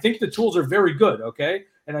think the tools are very good, okay?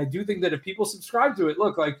 And I do think that if people subscribe to it,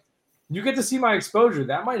 look, like, you get to see my exposure.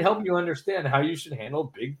 That might help you understand how you should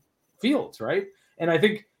handle big fields, right? And I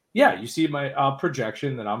think, you see my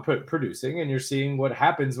projection that I'm producing, and you're seeing what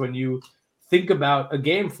happens when you think about a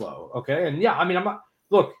game flow, okay? And I'm not,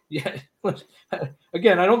 look,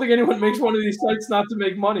 again, I don't think anyone makes one of these sites not to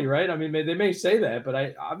make money, right? I mean, they may say that,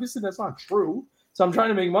 but obviously that's not true. So I'm trying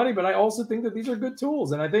to make money, but I also think that these are good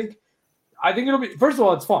tools. And I think it'll be, first of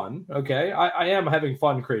all, it's fun, okay? I am having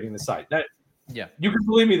fun creating the site. You can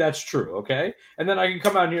believe me, that's true, okay? And then I can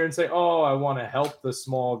come out here and say, oh, I want to help the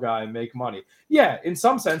small guy make money. Yeah, in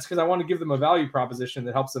some sense, because I want to give them a value proposition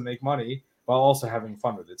that helps them make money while also having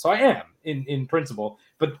fun with it. So I am, in principle.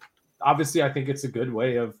 But obviously, I think it's a good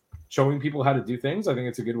way of showing people how to do things. I think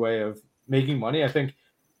it's a good way of making money. I think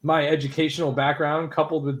my educational background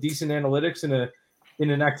coupled with decent analytics in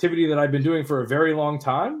an activity that I've been doing for a very long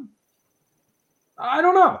time, I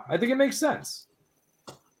don't know. I think it makes sense.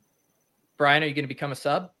 Brian, are you going to become a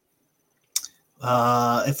sub?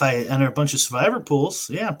 If I enter a bunch of Survivor pools,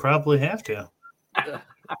 probably have to.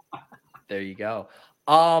 There you go.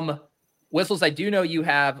 Whistles, I do know you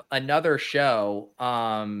have another show.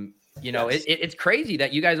 Yes. It's crazy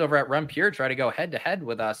that you guys over at Run Pure try to go head to head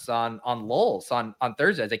with us on Lolz on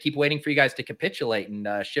Thursdays. I keep waiting for you guys to capitulate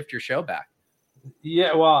and shift your show back.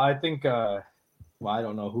 Yeah, well, I think, I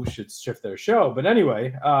don't know who should shift their show, but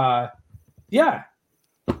anyway, I'm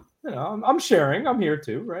sharing. I'm here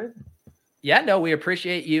too, right? Yeah, no, we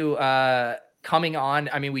appreciate you coming on.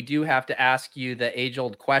 I mean, we do have to ask you the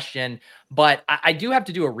age-old question, but I do have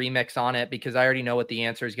to do a remix on it because I already know what the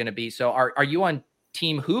answer is going to be. So are you on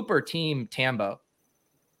Team Hoop or Team Tambo?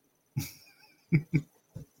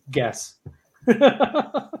 Guess.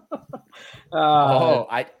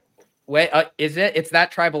 Is it? It's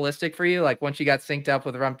that tribalistic for you? Like once you got synced up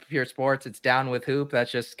with Run Pure Sports, it's down with Hoop.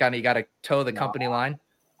 That's just kind of, you got to toe the company line.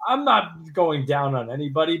 I'm not going down on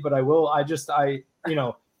anybody, but I will.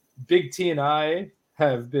 Big T and I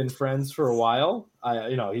have been friends for a while.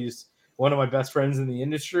 He's one of my best friends in the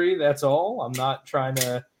industry. That's all. I'm not trying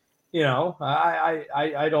to,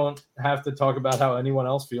 I don't have to talk about how anyone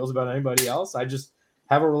else feels about anybody else. I just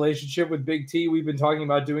have a relationship with Big T. We've been talking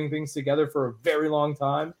about doing things together for a very long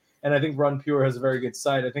time. And I think Run Pure has a very good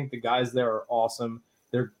site. I think the guys there are awesome.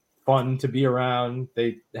 They're fun to be around.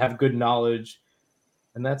 They have good knowledge.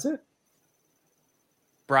 And that's it.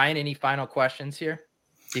 Brian, any final questions here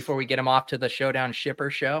before we get him off to the Showdown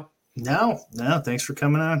Shipper show? No. Thanks for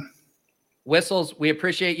coming on. Whistles, we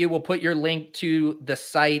appreciate you. We'll put your link to the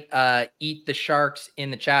site, Eat the Sharks,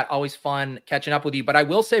 in the chat. Always fun catching up with you. But I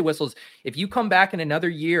will say, Whistles, if you come back in another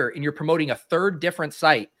year and you're promoting a third different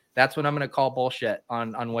site, that's when I'm going to call bullshit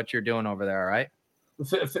on what you're doing over there. All right.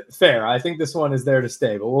 Fair. I think this one is there to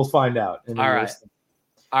stay, but we'll find out. All right.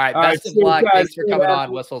 Best of luck. Thanks for coming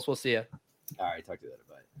on, Whistles. We'll see you. All right. Talk to you later.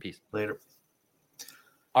 Bye. Peace. Later.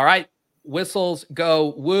 All right. Whistles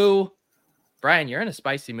go woo. Brian, you're in a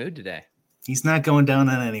spicy mood today. He's not going down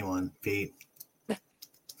on anyone, Pete. This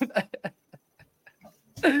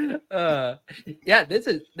is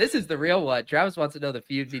the real one. Travis wants to know the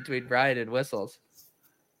feud between Brian and Whistles.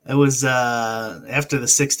 It was after the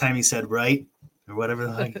sixth time he said right or whatever,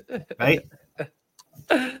 right?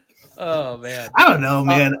 Oh man, I don't know,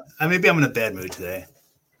 man. Maybe I'm in a bad mood today.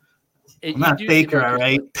 I'm not Baker, all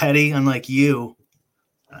right. Petty, unlike you.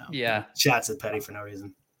 Yeah, shots at Petty for no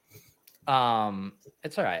reason.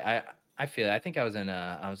 It's all right. I feel it. I think I was in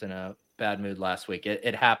a bad mood last week.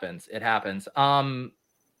 It happens. It happens.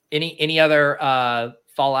 Any other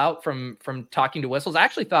fallout from talking to Whistles? I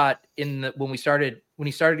actually thought when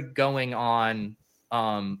he started going on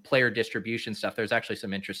player distribution stuff, there's actually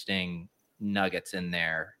some interesting nuggets in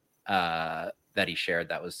there that he shared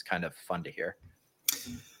that was kind of fun to hear.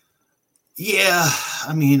 Yeah,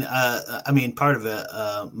 I mean, part of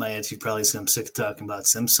it, my attitude probably is I'm sick of talking about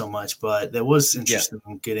Sims so much, but that was interesting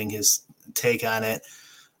getting his take on it.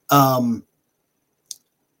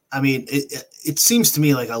 I mean, it seems to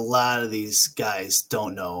me like a lot of these guys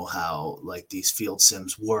don't know how like these field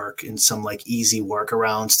sims work and some like easy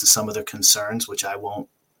workarounds to some of their concerns, which I won't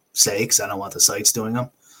say because I don't want the sites doing them.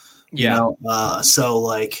 Yeah. You know? So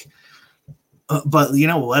like, but you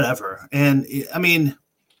know, whatever. And I mean,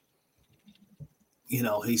 you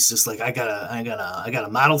know, he's just like, I got a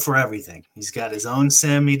model for everything. He's got his own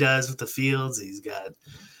sim he does with the fields. He's got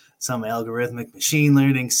some algorithmic machine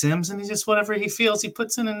learning sims, and he just whatever he feels he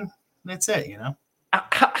puts in, and that's it, you know.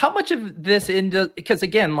 How much of this because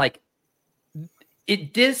again, like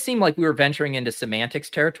it does seem like we were venturing into semantics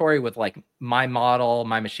territory with like my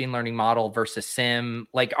machine learning model versus sim.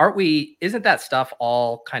 Like, isn't that stuff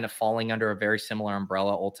all kind of falling under a very similar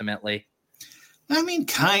umbrella ultimately? I mean,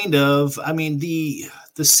 kind of. I mean, the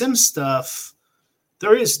sim stuff,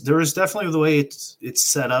 there is definitely the way it's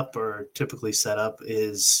set up or typically set up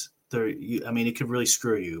is there. I mean, it could really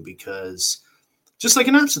screw you because just like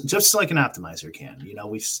an optimizer can, you know,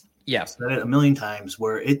 we've said it a million times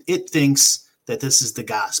where it thinks that this is the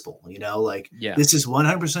gospel, you know, like this is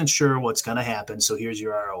 100% sure what's going to happen. So here's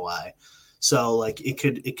your ROI. So like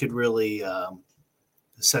it could really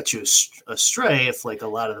set you astray if like a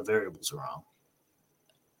lot of the variables are wrong.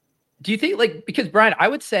 Do you think because Brian, I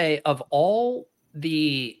would say of all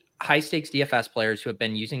the high stakes DFS players who have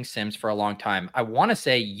been using Sims for a long time, I want to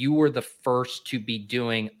say you were the first to be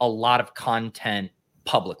doing a lot of content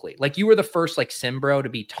publicly. Like you were the first like Sim bro to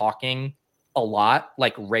be talking a lot,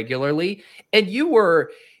 like regularly. And you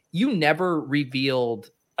never revealed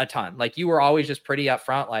a ton. Like you were always just pretty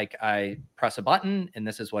upfront. Like I press a button and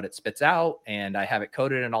this is what it spits out. And I have it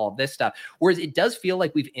coded and all of this stuff. Whereas it does feel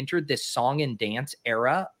like we've entered this song and dance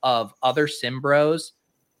era of other sim bros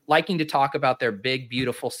liking to talk about their big,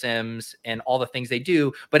 beautiful sims and all the things they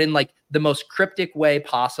do, but in like the most cryptic way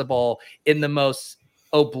possible, in the most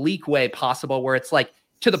oblique way possible, where it's like,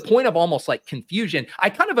 to the point of almost like confusion.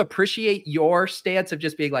 I kind of appreciate your stance of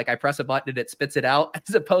just being like, I press a button and it spits it out,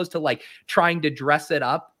 as opposed to like trying to dress it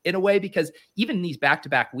up in a way, because even in these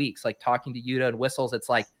back-to-back weeks, like talking to Yuta and Whistles, it's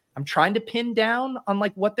like, I'm trying to pin down on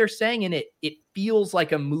like what they're saying. And it feels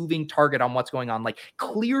like a moving target on what's going on. Like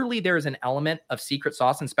clearly there's an element of secret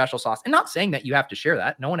sauce and special sauce, and not saying that you have to share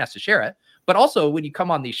that. No one has to share it. But also when you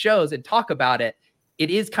come on these shows and talk about it,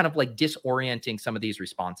 it is kind of like disorienting some of these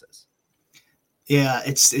responses. Yeah,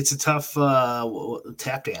 it's a tough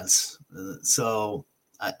tap dance. So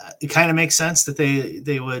it kind of makes sense that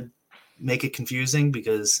they would make it confusing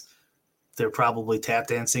because they're probably tap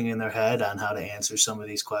dancing in their head on how to answer some of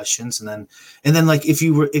these questions. And then like if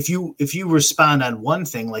you respond on one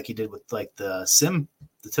thing like you did with like the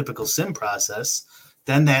typical sim process,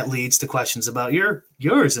 then that leads to questions about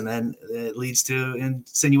yours, and then it leads to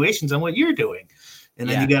insinuations on what you're doing, and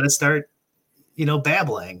then you got to start,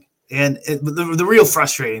 babbling. And the real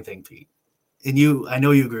frustrating thing, Pete, and I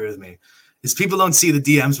know you agree with me, is people don't see the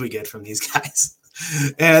DMs we get from these guys.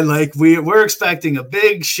 And like we're expecting a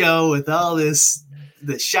big show with all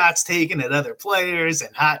the shots taken at other players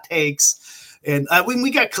and hot takes. And we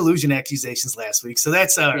got collusion accusations last week, so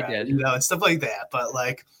that's all right, and stuff like that. But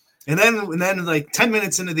like, and then like 10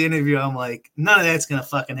 minutes into the interview, I'm like, none of that's gonna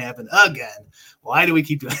fucking happen again. Why do we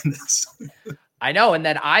keep doing this? I know. And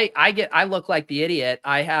then I look like the idiot.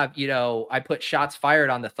 I have, I put shots fired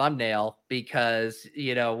on the thumbnail because,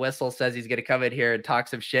 Whistle says he's going to come in here and talk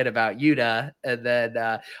some shit about Yuta. And then,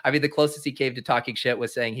 the closest he came to talking shit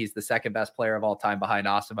was saying he's the second best player of all time behind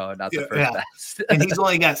Osimo and not the first best. And he's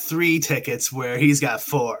only got 3 tickets where he's got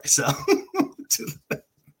 4. So to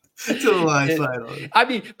the line finally.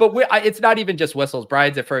 But it's not even just Whistles.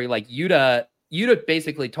 Brian's referring like Yuta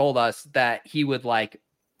basically told us that he would like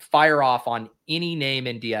fire off on any name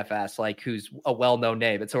in DFS, like who's a well-known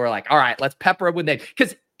name. And so we're like, all right, let's pepper him with names.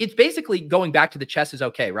 Because it's basically going back to the chess is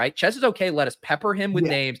okay, right? Chess is okay. Let us pepper him with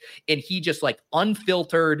names. And he just like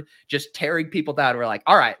unfiltered, just tearing people down. We're like,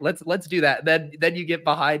 all right, let's do that. Then you get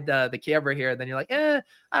behind the camera here and then you're like, I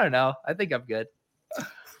don't know. I think I'm good.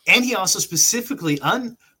 And he also specifically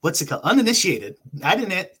uninitiated.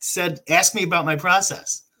 Said, ask me about my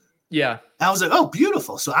process. Yeah. I was like, oh,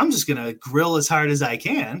 beautiful. So I'm just going to grill as hard as I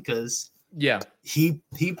can because he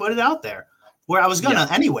put it out there. where I was gonna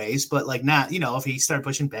anyways, but like not, if he started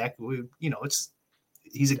pushing back,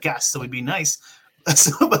 he's a guest, so it'd be nice.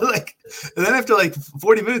 So, but like, and then after like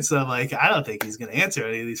 40 minutes, I'm like, I don't think he's gonna answer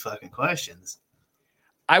any of these fucking questions.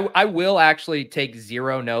 I will actually take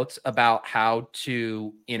zero notes about how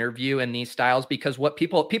to interview in these styles, because what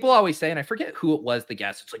people always say, and I forget who it was, the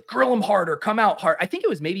guest, it's like, grill them harder, come out hard. I think it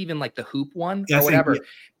was maybe even like the Hoop one or whatever.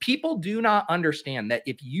 People do not understand that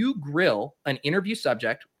if you grill an interview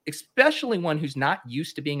subject, especially one who's not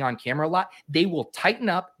used to being on camera a lot, they will tighten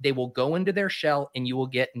up, they will go into their shell, and you will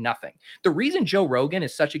get nothing. The reason Joe Rogan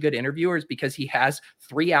is such a good interviewer is because he has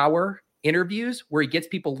 3-hour interviews where he gets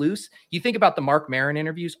people loose. You think about the Mark Maron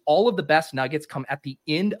interviews, all of the best nuggets come at the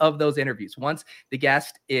end of those interviews. Once the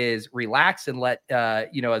guest is relaxed and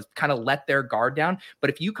has kind of let their guard down.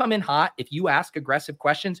 But if you come in hot, if you ask aggressive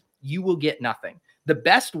questions, you will get nothing. The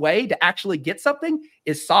best way to actually get something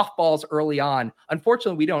is softballs early on.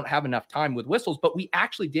 Unfortunately, we don't have enough time with Whistles, but we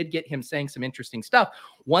actually did get him saying some interesting stuff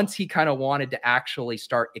once he kind of wanted to actually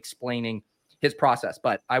start explaining his process.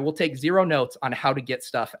 But I will take zero notes on how to get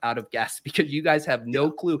stuff out of guests, because you guys have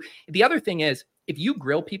no clue. The other thing is, if you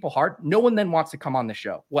grill people hard, no one then wants to come on the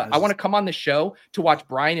show. I want to come on the show to watch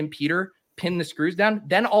Brian and Peter pin the screws down.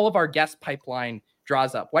 Then all of our guest pipeline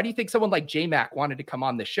draws up. Why do you think someone like J-Mac wanted to come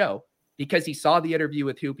on the show? Because he saw the interview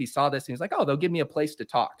with Hoop, he saw this, and he's like, oh, they'll give me a place to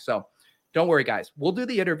talk. So don't worry, guys. We'll do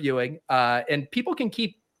the interviewing, and people can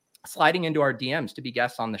keep sliding into our DMs to be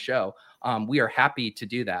guests on the show. We are happy to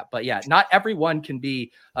do that. But yeah, not everyone can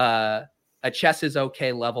be a chess is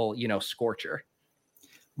okay level, scorcher.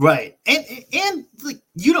 Right. And like,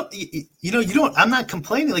 you don't, I'm not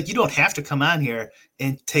complaining. Like, you don't have to come on here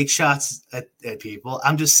and take shots at people.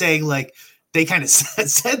 I'm just saying, like, they kind of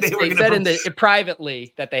said they were going to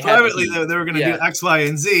privately that they privately they were going to do X, Y,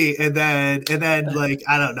 and Z. And then like,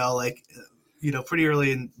 I don't know, like, pretty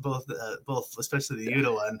early in both, especially the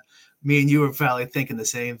Utah one, me and you were probably thinking the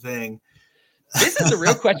same thing. This is the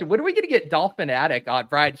real question. When are we going to get Dolphin Addict on,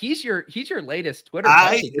 Brian? He's your latest Twitter.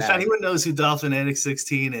 If anyone knows who Dolphin Addict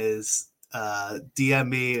 16 is, DM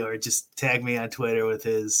me or just tag me on Twitter with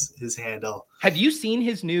his handle. Have you seen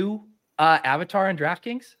his new avatar on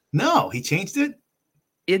DraftKings? No, he changed it.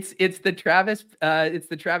 It's the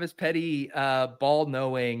Travis Petty ball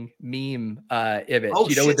knowing meme image.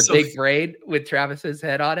 With the big braid with Travis's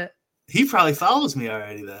head on it. He probably follows me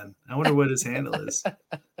already then. I wonder what his handle is.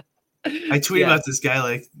 I tweet about this guy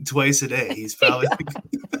like twice a day. He's probably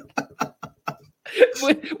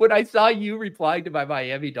when I saw you replying to my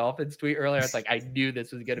Miami Dolphins tweet earlier, I was like, I knew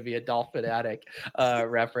this was going to be a Dolphin Addict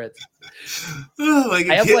reference.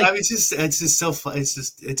 It's just so fun.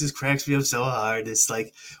 It just cracks me up so hard. It's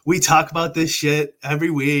like, we talk about this shit every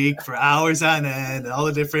week for hours on end and all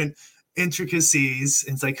the different intricacies.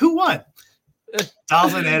 And it's like, who won?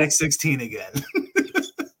 Dolphin Addict 16 again.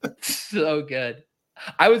 So good.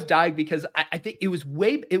 I was dying because I think it was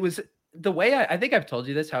the way I think I've told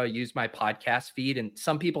you this, how I use my podcast feed, and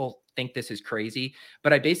some people think this is crazy,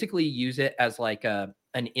 but I basically use it as like an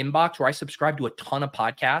inbox where I subscribe to a ton of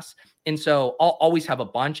podcasts. And so I'll always have a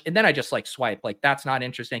bunch, and then I just like swipe, like, that's not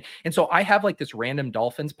interesting. And so I have like this random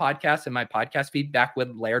Dolphins podcast in my podcast feed back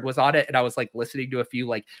when Laird was on it. And I was like listening to a few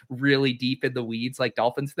like really deep in the weeds, like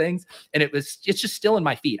Dolphins things. And it's just still in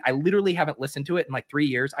my feed. I literally haven't listened to it in like 3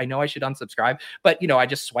 years. I know I should unsubscribe, but I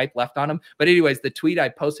just swipe left on them. But anyways, the tweet I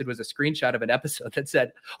posted was a screenshot of an episode that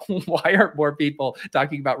said, why aren't more people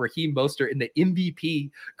talking about Raheem Mostert in the MVP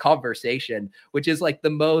conversation, which is like the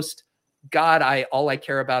most all I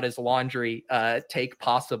care about is laundry take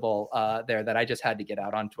possible there, that I just had to get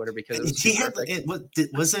out on Twitter because it was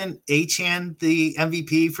wasn't Achane the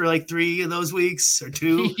MVP for like 3 of those weeks or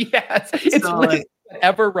 2? Yes, it's so like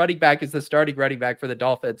whatever running back is the starting running back for the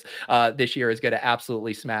Dolphins this year is going to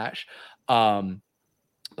absolutely smash.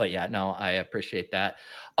 But yeah, no, I appreciate that.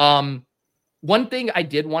 One thing I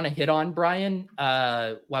did want to hit on, Brian,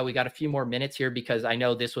 while we got a few more minutes here, because I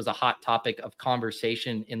know this was a hot topic of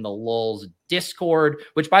conversation in the Lolz Discord,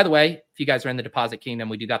 which, by the way, if you guys are in the Deposit Kingdom,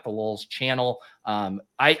 we do got the Lolz channel.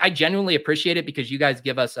 I genuinely appreciate it because you guys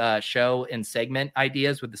give us show and segment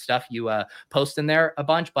ideas with the stuff you post in there a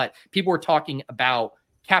bunch. But people were talking about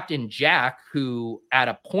Captain Jack, who at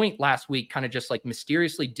a point last week kind of just like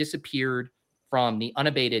mysteriously disappeared from the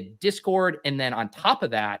unabated Discord. And then on top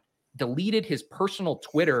of that, deleted his personal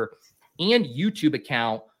Twitter and YouTube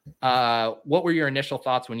account. What were your initial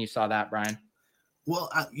thoughts when you saw that, Brian? Well,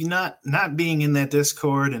 not being in that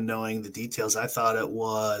Discord and knowing the details, I thought it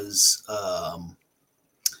was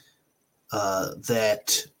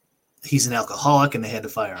that he's an alcoholic and they had to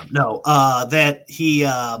fire him. No, that he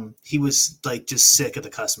was like just sick of the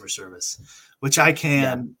customer service, which I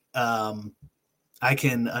can I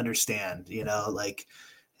can understand, like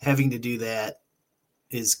having to do that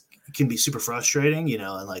can be super frustrating,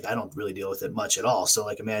 and like I don't really deal with it much at all. So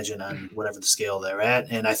like imagine on whatever the scale they're at.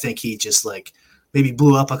 And I think he just like maybe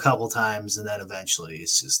blew up a couple times, and then eventually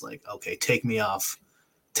it's just like, okay, take me off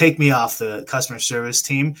the customer service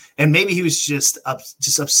team. And maybe he was just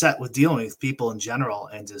upset with dealing with people in general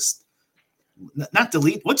and just not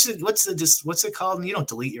delete. What's it called? You don't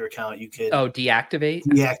delete your account. You could deactivate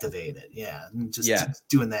it. Yeah. Just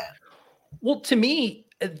doing that. Well, to me,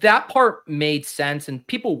 that part made sense. And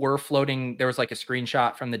people were floating. There was like a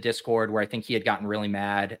screenshot from the Discord where I think he had gotten really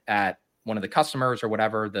mad at one of the customers or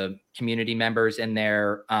whatever, the community members in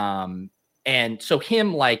there. And so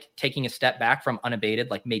him like taking a step back from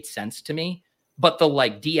unabated, like made sense to me. But the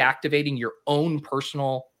like deactivating your own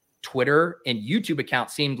personal Twitter and YouTube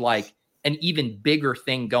account seemed like an even bigger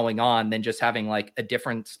thing going on than just having like a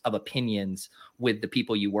difference of opinions with the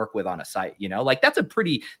people you work with on a site, like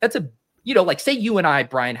like say you and I,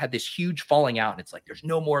 Brian, had this huge falling out and it's like, there's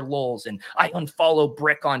no more Lolz and I unfollow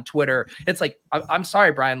Brick on Twitter. It's like, I'm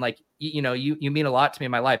sorry, Brian, like, you mean a lot to me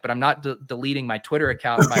in my life, but I'm not deleting my Twitter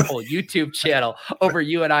account and my whole YouTube channel over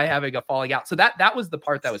you and I having a falling out. So that was the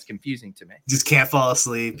part that was confusing to me. Just can't fall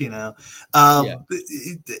asleep,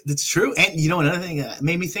 It's true. And another thing that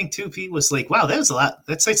made me think too, Pete, was like, wow,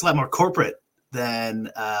 that site's a lot more corporate than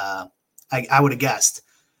I would have guessed.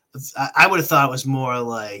 I would have thought it was more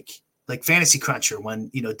like Fantasy Cruncher when,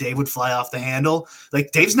 Dave would fly off the handle.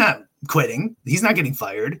 Like Dave's not quitting. He's not getting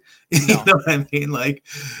fired. No. You know what I mean? Like,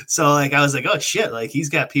 so like, I was like, oh shit. Like he's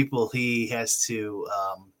got people he has to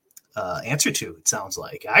answer to, it sounds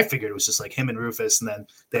like. I figured it was just like him and Rufus. And then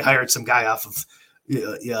they hired some guy off of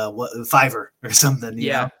Fiverr or something.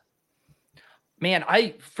 You know? Man,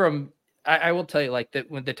 I will tell you, like,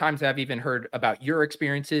 that when the times I've even heard about your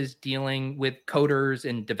experiences dealing with coders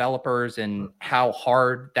and developers and how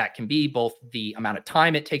hard that can be, both the amount of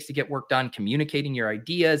time it takes to get work done, communicating your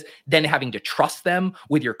ideas, then having to trust them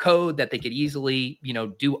with your code that they could easily,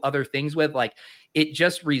 do other things with. Like, it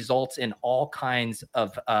just results in all kinds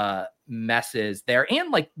of messes there.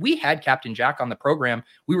 And like, we had Captain Jack on the program.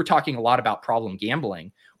 We were talking a lot about problem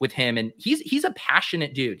gambling with him. And he's a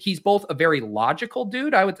passionate dude. He's both a very logical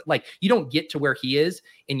dude. I would like, you don't get to where he is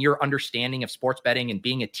in your understanding of sports betting and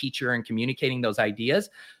being a teacher and communicating those ideas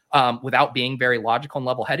without being very logical and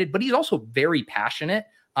level-headed, but he's also very passionate.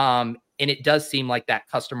 And it does seem like that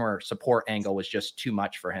customer support angle was just too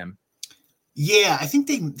much for him. Yeah, I think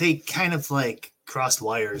they kind of like crossed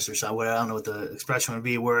wires or something. I don't know what the expression would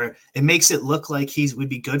be, where it makes it look like would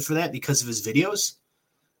be good for that because of his videos.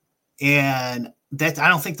 And that, I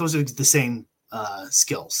don't think those are the same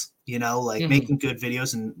skills, making good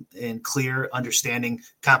videos and clear, understanding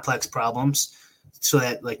complex problems so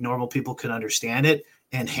that like normal people can understand it,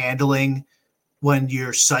 and handling when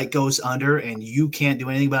your site goes under and you can't do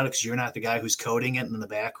anything about it because you're not the guy who's coding it in the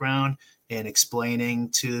background, and explaining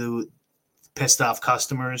to pissed off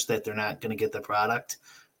customers that they're not going to get the product.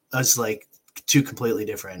 It's like two completely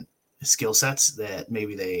different skill sets that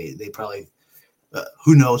maybe they probably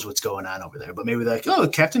who knows what's going on over there, but maybe they're like, oh,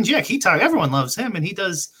 Captain Jack, everyone loves him and he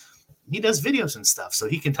does videos and stuff so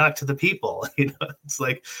he can talk to the people. It's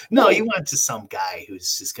like, no, you want just some guy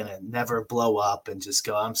who's just going to never blow up and just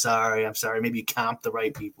go, I'm sorry. Maybe comp the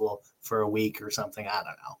right people for a week or something. I don't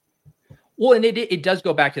know. Well, and it does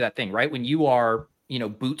go back to that thing, right? When you are,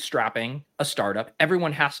 bootstrapping a startup,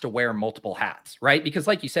 everyone has to wear multiple hats, right? Because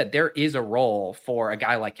like you said, there is a role for a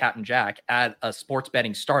guy like Captain Jack at a sports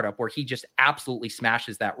betting startup where he just absolutely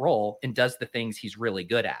smashes that role and does the things he's really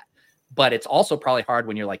good at. But it's also probably hard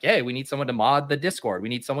when you're like, hey, we need someone to mod the Discord. We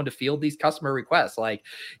need someone to field these customer requests. Like,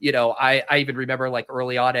 I even remember like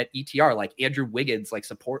early on at ETR, like Andrew Wiggins, like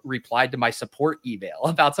replied to my support email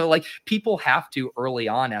about, so like people have to early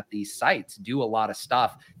on at these sites do a lot of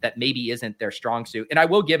stuff that maybe isn't their strong suit. And I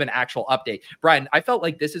will give an actual update. Brian, I felt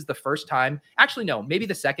like this is the first time, actually, no, maybe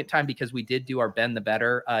the second time, because we did do our Ben the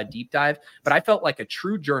Better deep dive, but I felt like a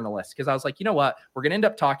true journalist because I was like, you know what? We're going to end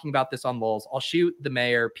up talking about this on Lolz. I'll shoot the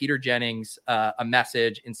mayor, Peter Jennings, a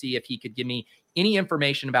message and see if he could give me any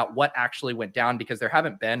information about what actually went down, because there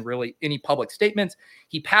haven't been really any public statements.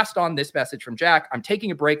 He passed on this message from Jack. I'm taking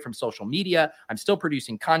a break from social media. I'm still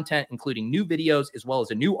producing content, including new videos, as well as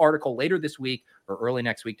a new article later this week or early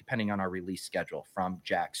next week, depending on our release schedule from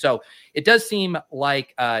Jack. So it does seem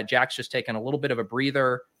like Jack's just taken a little bit of a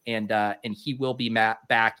breather, and he will be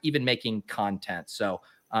back, even making content. So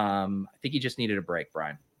I think he just needed a break,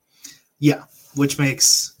 Brian. Yeah, which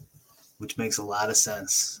makes a lot of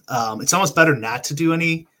sense. It's almost better not to do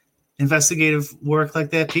any investigative work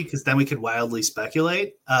like that, Pete, because then we could wildly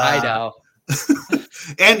speculate. I know.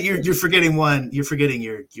 And you're forgetting one. You're forgetting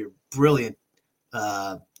your brilliant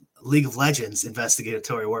League of Legends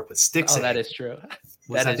investigatory work with Stixay. Oh, that is true.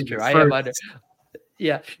 Was, that is true. I am under.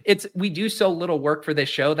 Yeah, we do so little work for this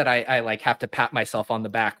show that I like have to pat myself on the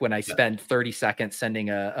back when I spend 30 seconds sending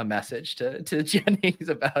a message to Jennings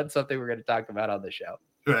about something we're going to talk about on the show.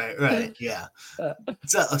 Right. Yeah.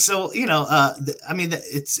 So you know, I mean,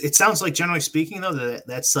 it sounds like, generally speaking, though,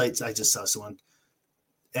 that site, I just saw someone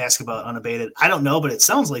ask about Unabated. I don't know, but it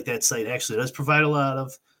sounds like that site actually does provide a lot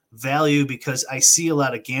of value, because I see a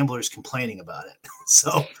lot of gamblers complaining about it.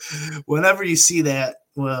 So whenever you see that,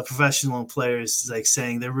 professional players like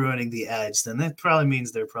saying they're ruining the edge, then that probably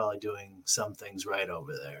means they're probably doing some things right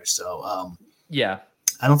over there. So yeah,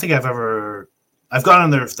 I don't think I've gone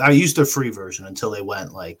on I used their free version until they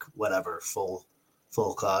went like whatever full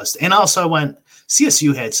cost. And also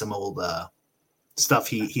CSU had some old stuff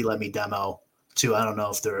he let me demo too. I don't know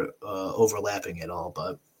if they're overlapping at all,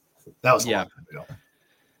 but that was a long time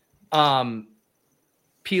ago.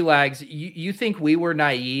 P-Lags, you think we were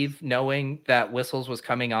naive knowing that Whistles was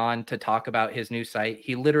coming on to talk about his new site?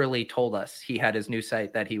 He literally told us he had his new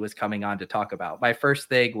site that he was coming on to talk about. My first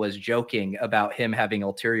thing was joking about him having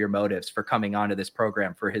ulterior motives for coming onto this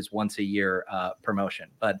program for his once a year promotion.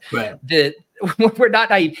 But we're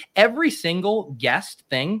not naive. Every single guest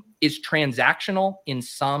thing is transactional in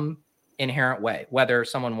some inherent way, whether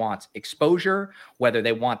someone wants exposure, whether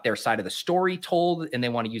they want their side of the story told and they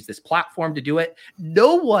want to use this platform to do it.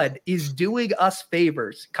 No one is doing us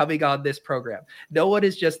favors coming on this program. No one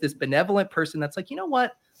is just this benevolent person that's like, you know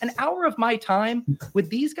what, an hour of my time with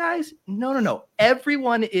these guys? No.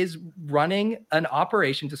 Everyone is running an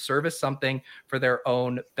operation to service something for their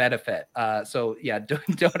own benefit. So yeah,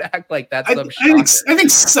 don't act like that's some shocker. I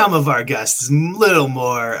think some of our guests is a little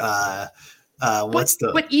more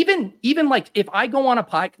but even like if I go on a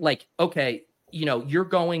podcast, like, okay, you know, you're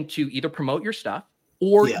going to either promote your stuff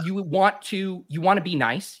or you want to be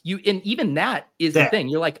nice. And even that is the thing.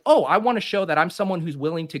 You're like, oh, I want to show that I'm someone who's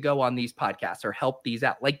willing to go on these podcasts or help these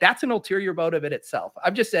out. Like, that's an ulterior motive in itself.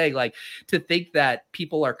 I'm just saying, like, to think that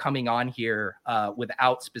people are coming on here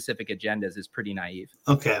without specific agendas is pretty naive.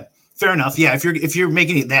 Okay. Fair enough. Yeah, if you're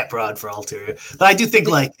making it that broad for ulterior, but I do think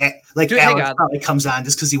like Alex probably comes on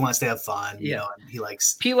just because he wants to have fun. You know, and he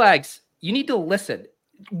likes P-Lags. You need to listen.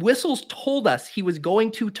 Whistles told us he was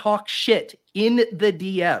going to talk shit in the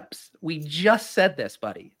DMs. We just said this,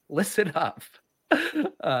 buddy. Listen up.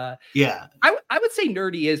 Yeah, I would say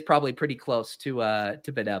Nerdy is probably pretty close to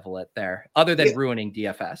benevolent there, other than ruining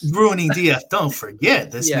DFS. Ruining DFS. Don't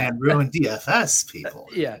forget this man ruined DFS people.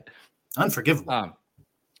 Yeah, unforgivable.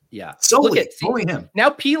 Yeah. Solely him. Now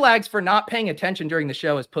P-Lags for not paying attention during the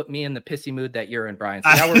show has put me in the pissy mood that you're in, Brian. So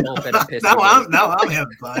now we're both in a pissy mood. Now I'm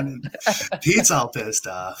having fun. Pete's all pissed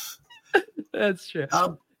off. That's true.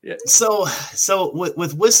 So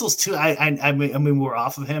with Whistles too, I mean we're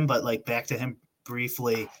off of him, but like back to him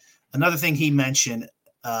briefly. Another thing he mentioned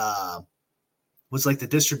was like the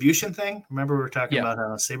distribution thing. Remember we were talking about how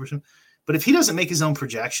Saberson, but if he doesn't make his own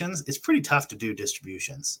projections, it's pretty tough to do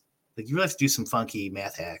distributions. Like you really have to do some funky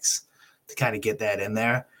math hacks to kind of get that in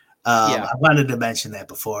there. I wanted to mention that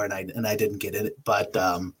before, and I didn't get it, but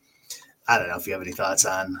I don't know if you have any thoughts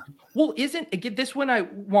on. Well, this when I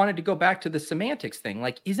wanted to go back to the semantics thing?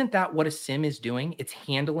 Like, isn't that what a sim is doing? It's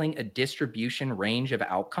handling a distribution range of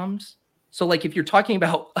outcomes. So, like, if you're talking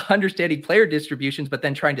about understanding player distributions, but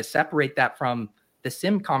then trying to separate that from the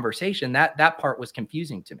sim conversation, that part was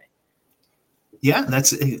confusing to me. Yeah,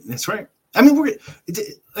 that's right. I mean,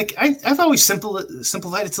 I've always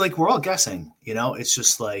simplified it to like we're all guessing. You know, it's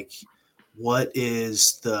just like what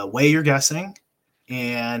is the way you're guessing,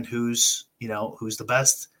 and who's the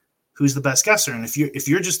best guesser. And if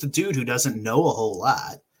you're just a dude who doesn't know a whole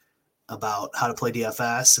lot about how to play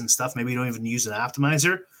DFS and stuff, maybe you don't even use an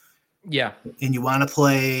optimizer. Yeah, and you want to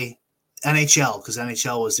play NHL because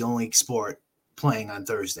NHL was the only sport playing on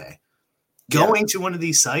Thursday. Going to one of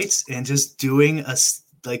these sites and just doing a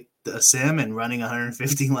sim and running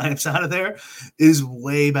 150 lineups out of there is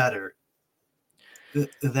way better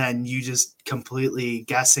than you just completely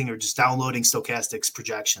guessing or just downloading stochastics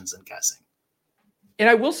projections and guessing. And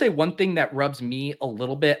I will say one thing that rubs me a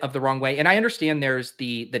little bit of the wrong way. And I understand there's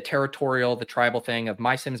the territorial, the tribal thing of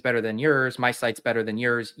my sim's better than yours, my site's better than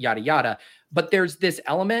yours, yada, yada. But there's this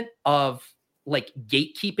element of like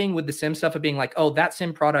gatekeeping with the sim stuff of being like, oh, that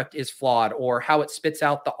sim product is flawed, or how it spits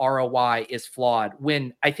out the ROI is flawed,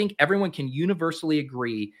 when I think everyone can universally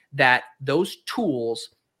agree that those tools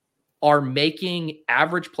are making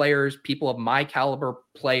average players, people of my caliber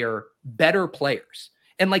player, better players.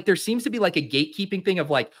 And like, there seems to be like a gatekeeping thing of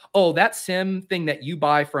like, oh, that sim thing that you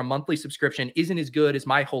buy for a monthly subscription isn't as good as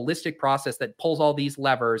my holistic process that pulls all these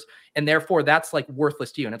levers. And therefore that's like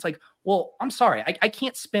worthless to you. And it's like, well, I'm sorry. I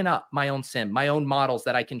can't spin up my own sim, my own models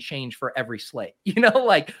that I can change for every slate.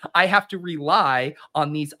 Like I have to rely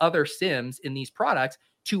on these other sims in these products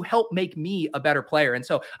to help make me a better player. And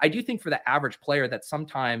so I do think for the average player that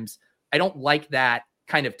sometimes I don't like that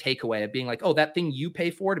kind of takeaway of being like, oh, that thing you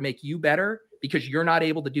pay for to make you better because you're not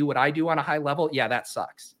able to do what I do on a high level. Yeah, that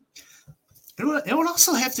sucks. It would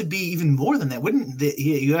also have to be even more than that, wouldn't it?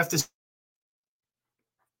 You have to.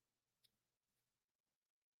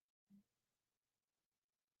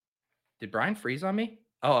 Did Brian freeze on me?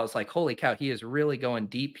 Oh, I was like, holy cow, he is really going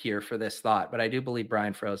deep here for this thought. But I do believe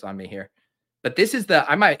Brian froze on me here. But this is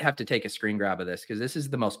I might have to take a screen grab of this because this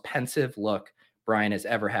is the most pensive look Brian has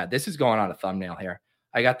ever had. This is going on a thumbnail here.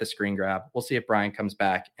 I got the screen grab. We'll see if Brian comes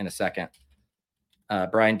back in a second.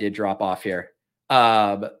 Brian did drop off here.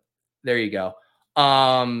 There you go.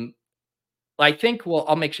 I think, well,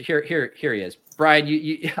 I'll make sure here he is. Brian,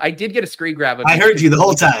 I did get a screen grab of I heard you the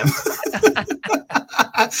whole time.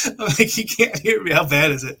 I'm like, you can't hear me. How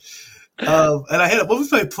bad is it? And I had what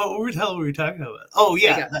the hell were we talking about? Oh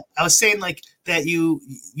yeah, I was saying like that you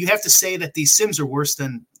have to say that these sims are worse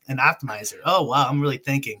than an optimizer. Oh wow, I'm really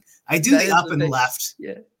thinking. I do the up and left.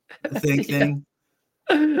 Yeah. thing.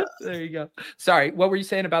 There you go. Sorry, what were you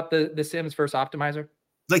saying about the sims versus optimizer?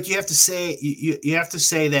 Like you have to say you have to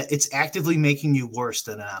say that it's actively making you worse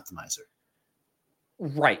than an optimizer.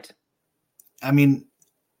 Right. I mean,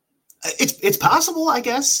 it's possible, I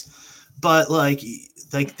guess, but like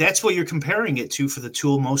that's what you're comparing it to for the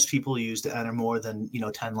tool most people use to enter more than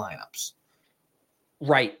 10 lineups.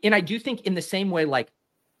 Right. And I do think in the same way, like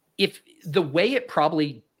if the way it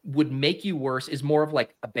probably would make you worse is more of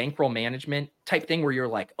like a bankroll management type thing where you're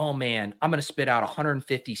like, oh man, I'm going to spit out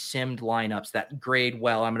 150 simmed lineups that grade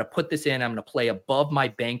well. I'm going to put this in. I'm going to play above my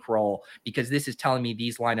bankroll because this is telling me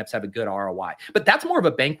these lineups have a good ROI. But that's more of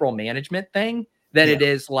a bankroll management thing than it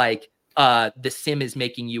is like the sim is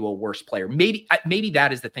making you a worse player. Maybe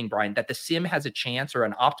that is the thing, Brian, that the sim has a chance or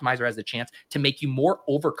an optimizer has a chance to make you more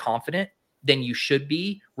overconfident than you should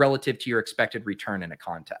be relative to your expected return in a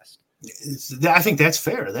contest. I think that's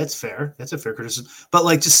fair. That's fair. That's a fair criticism. But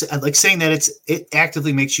like just like saying that it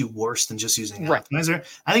actively makes you worse than just using an optimizer.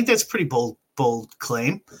 I think that's a pretty bold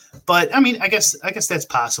claim. But I mean, I guess that's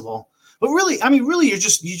possible. But really,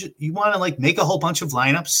 you want to like make a whole bunch of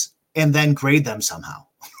lineups and then grade them somehow.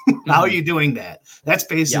 How are you doing that? That's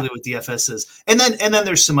basically what DFS is. And then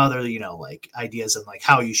there's some other, like ideas on like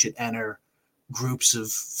how you should enter groups of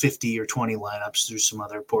 50 or 20 lineups. There's some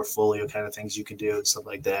other portfolio kind of things you can do and stuff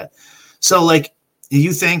like that. So like,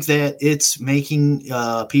 you think that it's making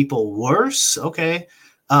people worse? Okay.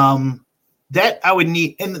 That I would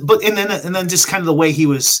need. And then just kind of the way he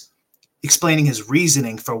was explaining his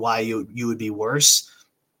reasoning for why you would be worse.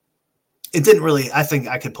 It didn't really, I think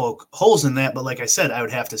I could poke holes in that, but like I said, I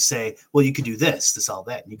would have to say, well, you could do this to solve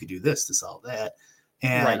that, and you could do this to solve that,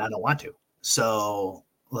 and I don't want to. So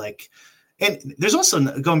like, and there's also,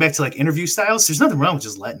 going back to like interview styles, there's nothing wrong with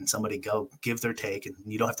just letting somebody go give their take, and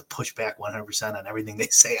you don't have to push back 100% on everything they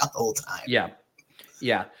say all the whole time.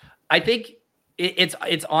 Yeah. I think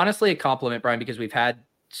it's honestly a compliment, Brian, because we've had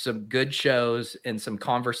some good shows and some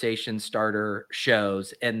conversation starter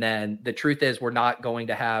shows. And then the truth is we're not going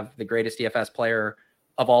to have the greatest DFS player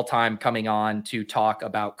of all time coming on to talk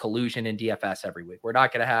about collusion in DFS every week. We're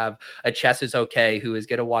not going to have a Chess is Okay who is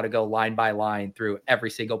going to want to go line by line through every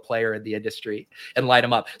single player in the industry and light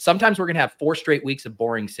them up. Sometimes we're going to have 4 straight weeks of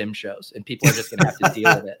boring sim shows and people are just going to have to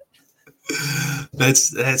deal with it.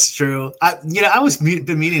 That's true. I was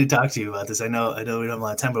been meaning to talk to you about this. I know we don't have a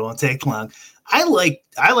lot of time, but it won't take long. I like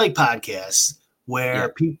podcasts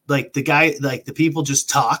where the people just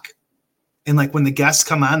talk, and like when the guests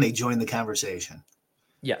come on, they join the conversation.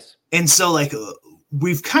 Yes. And so like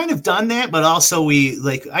we've kind of done that, but also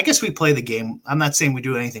I guess we play the game. I'm not saying we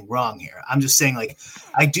do anything wrong here. I'm just saying like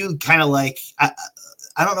I do kind of like I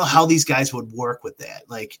don't know how these guys would work with that.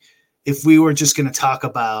 Like if we were just going to talk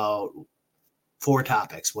about 4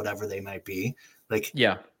 topics, whatever they might be, like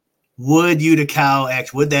would you to cow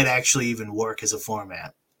would that actually even work as a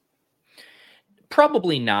format?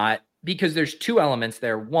 Probably not, because there's 2 elements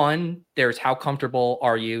there. One, there's how comfortable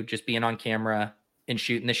are you just being on camera and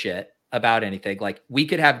shooting the shit about anything. Like we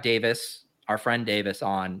could have Davis, our friend Davis,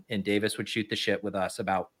 on, and Davis would shoot the shit with us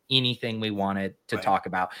about anything we wanted to talk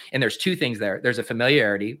about. And there's 2 things there. There's a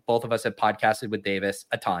familiarity. Both of us have podcasted with Davis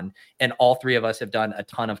a ton, and all 3 of us have done a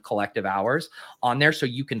ton of collective hours on there. So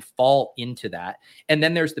you can fall into that. And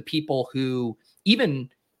then there's the people who even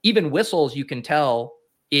Whistles, you can tell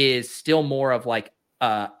is still more of like,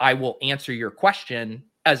 I will answer your question,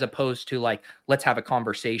 as opposed to like, let's have a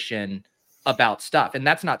conversation about stuff. And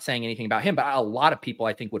that's not saying anything about him, but a lot of people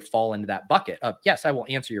I think would fall into that bucket of, yes, I will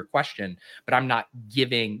answer your question, but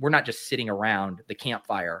we're not just sitting around the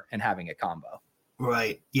campfire and having a combo.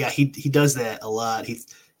 Right. Yeah. He does that a lot.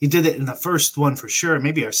 He did it in the first one for sure.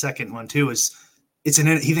 Maybe our second one too he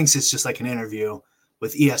thinks it's just like an interview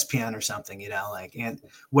with ESPN or something, like, and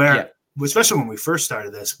especially when we first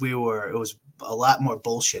started this, it was a lot more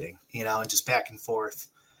bullshitting, and just back and forth,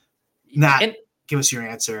 give us your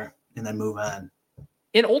answer and then move on.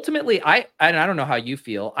 And ultimately, I don't know how you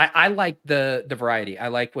feel. I like the variety. I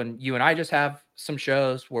like when you and I just have some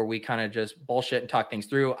shows where we kind of just bullshit and talk things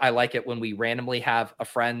through. I like it when we randomly have a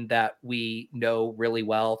friend that we know really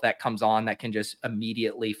well that comes on that can just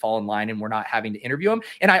immediately fall in line and we're not having to interview them.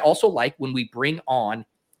 And I also like when we bring on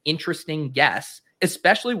interesting guests,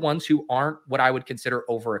 especially ones who aren't what I would consider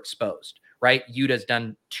overexposed. Right? Yuta's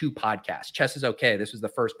done 2 podcasts. Chess is okay. This was the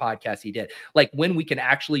first podcast he did. Like when we can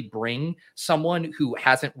actually bring someone who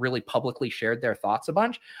hasn't really publicly shared their thoughts a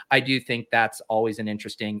bunch, I do think that's always an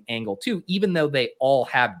interesting angle too, even though they all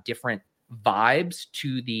have different vibes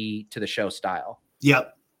to the show style.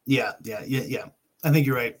 Yep. Yeah. I think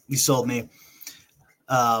you're right. You sold me.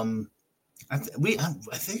 I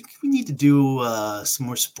think we need to do some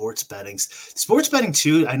more sports bettings. Sports betting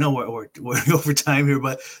too. I know we're over time here,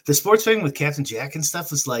 but the sports betting with Captain Jack and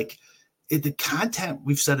stuff is like the content.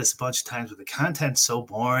 We've said this a bunch of times, but the content's so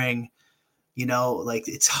boring. Like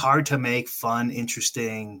it's hard to make fun,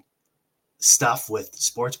 interesting stuff with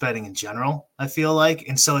sports betting in general. I feel like,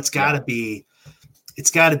 and so it's got to be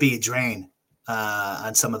a drain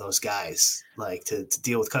on some of those guys, like to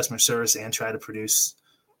deal with customer service and try to produce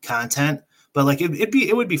content. But like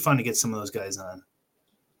it would be fun to get some of those guys on.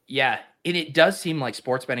 Yeah. And it does seem like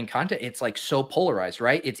sports betting content, it's like so polarized,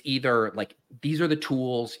 right? It's either like, these are the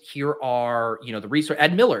tools, here are, the resource.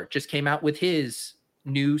 Ed Miller just came out with his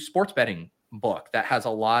new sports betting book that has a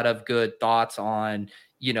lot of good thoughts on,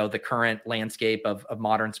 the current landscape of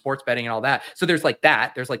modern sports betting and all that. So there's like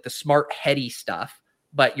that, there's like the smart, heady stuff,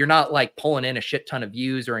 but you're not like pulling in a shit ton of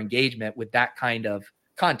views or engagement with that kind of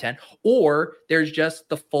content. Or there's just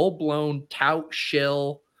the full-blown tout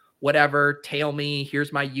shill, whatever, tail me,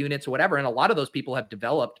 here's my units, or whatever. And a lot of those people have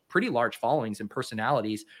developed pretty large followings and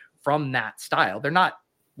personalities from that style. They're not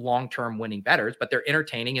long-term winning bettors, but they're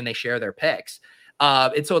entertaining and they share their picks.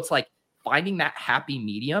 And so it's like finding that happy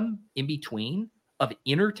medium in between of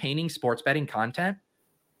entertaining sports betting content.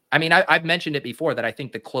 I mean, I've mentioned it before that I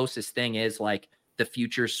think the closest thing is like the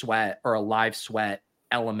future sweat or a live sweat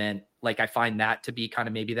element. Like I find that to be kind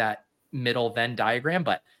of maybe that middle Venn diagram,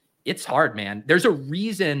 but it's hard, man. There's a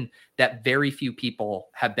reason that very few people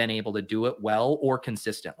have been able to do it well or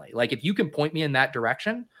consistently. Like if you can point me in that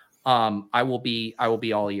direction, I will be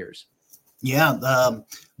all ears. Yeah.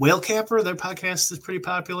 Whale Capper, their podcast is pretty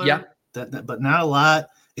popular. Yeah. But not a lot.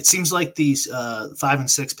 It seems like these 5 and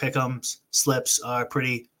 6 pick'ems slips are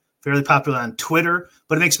fairly popular on Twitter,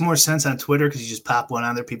 but it makes more sense on Twitter because you just pop one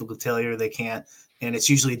on there. People can tell you they can't. And it's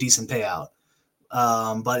usually a decent payout.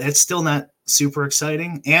 But it's still not super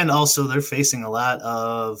exciting. And also they're facing a lot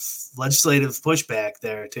of legislative pushback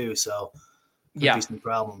there too. So could be some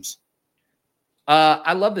problems.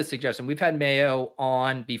 I love this suggestion. We've had Mayo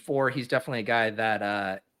on before. He's definitely a guy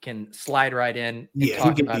that can slide right in and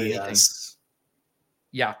talk about anything.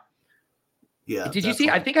 Yeah. Yeah. Did you see?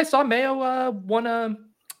 I think I saw Mayo won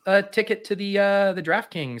a ticket to the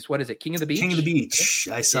DraftKings. What is it? King of the Beach? King of the Beach.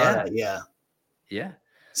 I saw that. Yeah. Yeah.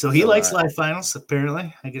 So he likes live finals,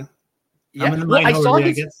 apparently. I guess. Yeah. I'm in the minority,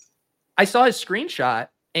 I guess. I saw his screenshot,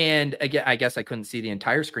 and again, I guess I couldn't see the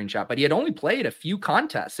entire screenshot, but he had only played a few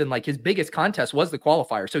contests, and like his biggest contest was the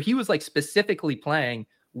qualifier. So he was like specifically playing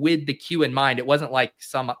with the Q in mind. It wasn't like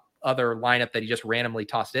some other lineup that he just randomly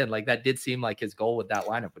tossed in. Like that did seem like his goal with that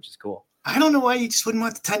lineup, which is cool. I don't know why you just wouldn't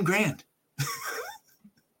want the $10,000.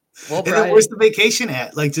 Well, and then where's the vacation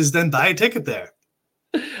at? Like, just then buy a ticket there.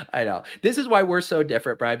 I know. This is why we're so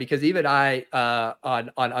different, Brian, because even I,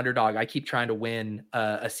 on Underdog, I keep trying to win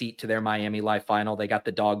a seat to their Miami Live final. They got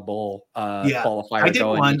the Dog Bowl qualifier.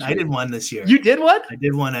 I did one this year. You did one? I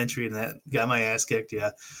did one entry in that. Got my ass kicked,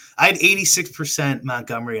 yeah. I had 86%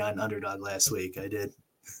 Montgomery on Underdog last week. I did.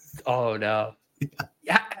 Oh, no.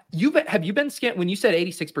 Yeah. Have you been scanned? When you said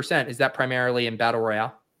 86%, is that primarily in Battle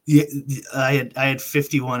Royale? Yeah, I had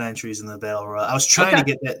 51 entries in the Battle Royale. I was trying to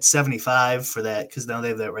get that 75 for that because now they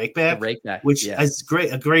have that rake back, which is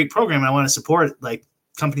a great program. And I want to support like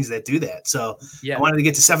companies that do that. So I wanted to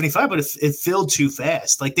get to 75, but it filled too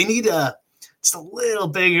fast. Like they need just a little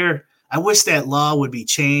bigger. I wish that law would be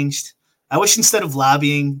changed. I wish instead of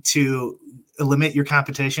lobbying to limit your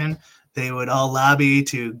competition, they would all lobby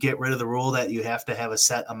to get rid of the rule that you have to have a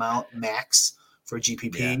set amount max for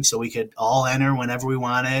GPP, so we could all enter whenever we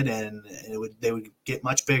wanted, and they would get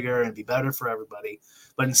much bigger and be better for everybody.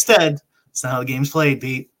 But instead, it's not how the game's played,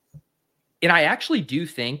 Pete. And I actually do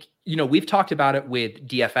think, we've talked about it with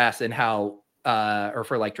DFS and how, or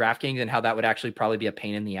for like DraftKings, and how that would actually probably be a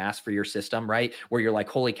pain in the ass for your system, right? Where you're like,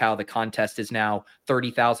 holy cow, the contest is now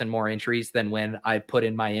 30,000 more entries than when I put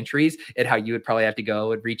in my entries, and how you would probably have to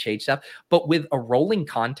go and rechange stuff. But with a rolling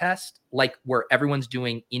contest, like where everyone's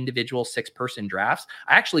doing individual 6-person drafts,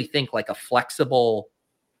 I actually think like a flexible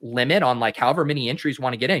limit on like however many entries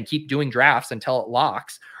want to get in, keep doing drafts until it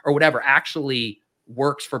locks or whatever, actually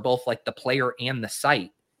works for both like the player and the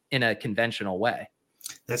site in a conventional way.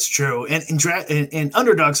 That's true. And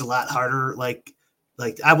Underdog's a lot harder. Like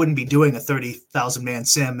I wouldn't be doing a 30,000 man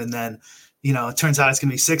sim and then, it turns out it's going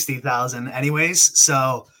to be 60,000 anyways.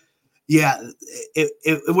 So yeah,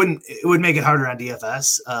 it would make it harder on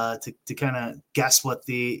DFS to kind of guess but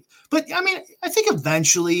I mean, I think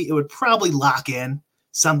eventually it would probably lock in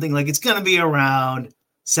something like it's going to be around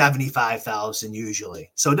 75,000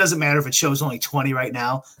 usually. So it doesn't matter if it shows only 20 right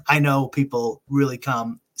now. I know people really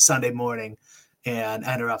come Sunday morning and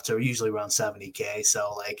enter up to usually around 70K.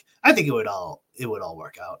 So like, I think it would all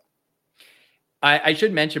work out. I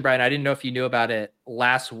should mention, Brian, I didn't know if you knew about it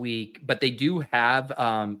last week, but they do have,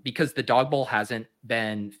 because the dog bowl hasn't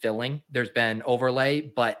been filling, there's been overlay,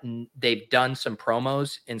 but they've done some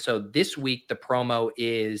promos. And so this week the promo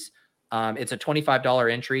is, it's a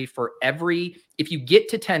 $25 entry for if you get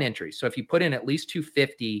to 10 entries. So if you put in at least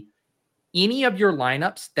 250, any of your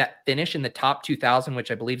lineups that finish in the top 2,000, which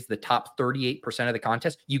I believe is the top 38% of the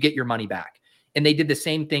contest, you get your money back. And they did the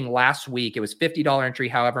same thing last week. It was $50 entry,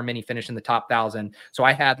 however many finished in the top 1,000. So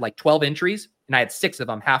I had like 12 entries and I had 6 of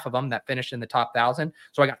them, half of them that finished in the top 1,000.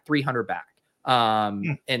 So I got 300 back.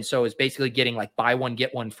 And so it's basically getting like buy one,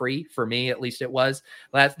 get one free for me. At least it was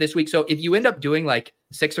this week. So if you end up doing like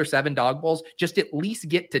 6 or 7 dog bowls, just at least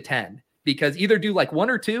get to 10, because either do like 1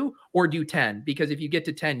 or 2 or do 10, because if you get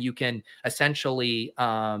to 10, you can essentially,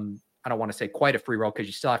 I don't want to say quite a free roll because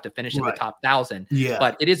you still have to finish in the top 1,000,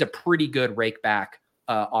 but it is a pretty good rake back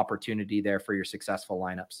opportunity there for your successful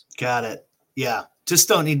lineups. Got it. Yeah. Just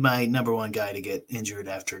don't need my number one guy to get injured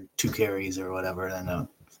after 2 carries or whatever. Then that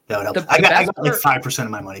would help. I got like 5%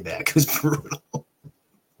 of my money back. It was brutal.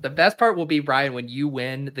 The best part will be, Brian, when you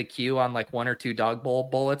win the queue on like 1 or 2 dog bowl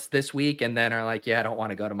bullets this week and then are like, yeah, I don't want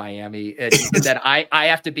to go to Miami. And then I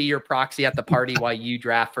have to be your proxy at the party while you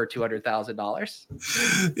draft for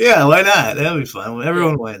 $200,000. Yeah, why not? That'll be fun.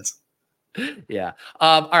 Everyone wins. Yeah.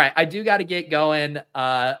 All right. I do got to get going.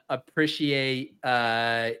 Appreciate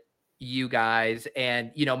you guys.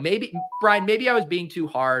 And, maybe, Brian, maybe I was being too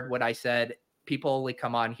hard when I said people only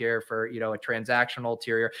come on here for, a transactional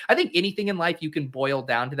ulterior. I think anything in life you can boil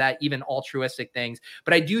down to that, even altruistic things.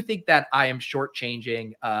 But I do think that I am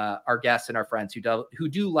shortchanging our guests and our friends who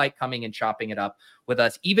do like coming and chopping it up with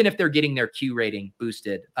us, even if they're getting their Q rating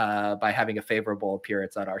boosted by having a favorable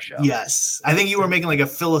appearance on our show. Yes. I think you were making like a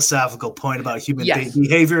philosophical point about human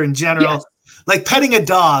behavior in general. Yes. Like petting a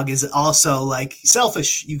dog is also like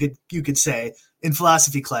selfish, you could say, in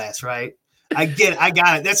philosophy class, right? I get it. I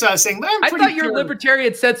got it. That's what I was saying. I thought your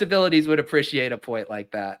libertarian sensibilities would appreciate a point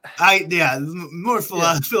like that. More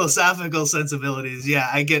philosophical sensibilities. Yeah,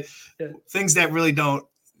 I get things that really don't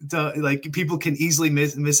like people can easily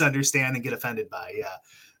misunderstand and get offended by. Yeah.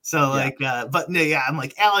 So I'm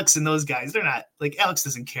like Alex and those guys. They're not like Alex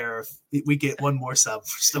doesn't care if we get one more sub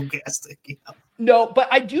for Stochastic. No, but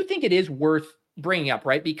I do think it is worth bringing up,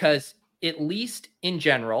 right? Because at least in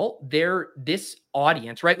general, this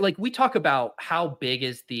audience, right? Like we talk about how big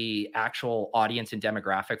is the actual audience and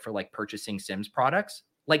demographic for like purchasing Sims products.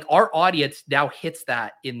 Like our audience now hits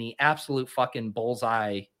that in the absolute fucking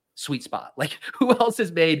bullseye sweet spot. Like who else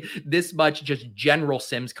has made this much just general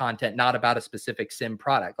Sims content, not about a specific Sim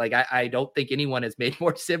product? Like I don't think anyone has made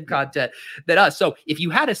more Sim content than us. So if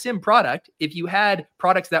you had a Sim product, if you had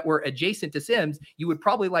products that were adjacent to Sims, you would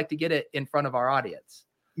probably like to get it in front of our audience.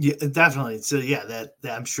 Yeah, definitely. So yeah, that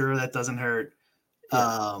I'm sure that doesn't hurt.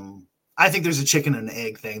 Yeah. I think there's a chicken and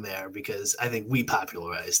egg thing there because I think we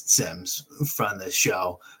popularized Sims from this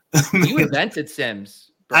show. You invented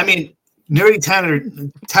Sims. Bro. I mean, Nerdy Tanner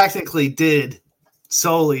technically did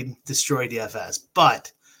solely destroy DFS,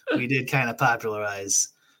 but we did kind of popularize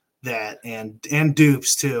that and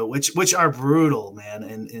dupes too, which are brutal, man.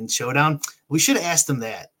 In Showdown, we should have asked him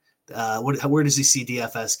that. Where does he see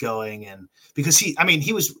DFS going? And because he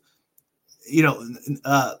was,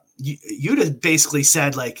 you'd have basically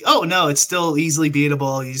said like, oh no, it's still easily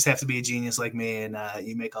beatable. You just have to be a genius like me, and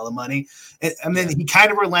you make all the money. And then he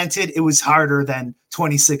kind of relented. It was harder than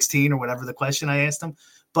 2016 or whatever the question I asked him.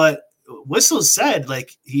 But Whistle said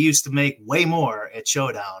like he used to make way more at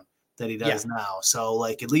Showdown than he does now. So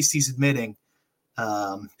like at least he's admitting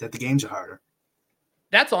that the games are harder.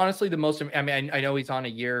 That's honestly the most. I mean, I know he's on a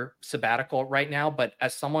year sabbatical right now, but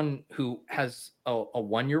as someone who has a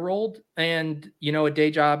 1-year-old and, a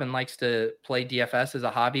day job and likes to play DFS as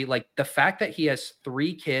a hobby, like the fact that he has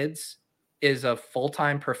 3 kids, is a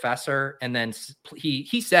full-time professor. And then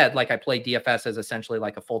he said, like, I play DFS as essentially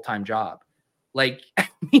like a full-time job. Like, I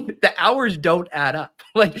mean, the hours don't add up.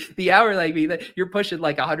 Like the hour, like you're pushing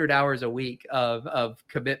like 100 hours a week of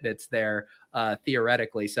commitments there,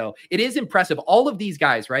 theoretically. So it is impressive. All of these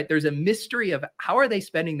guys, right? There's a mystery of how are they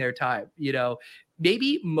spending their time?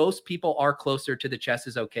 Maybe most people are closer to the chess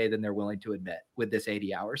is okay than they're willing to admit with this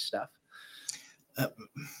 80 hours stuff.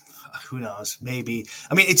 Who knows? Maybe.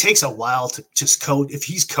 I mean, it takes a while to just code. If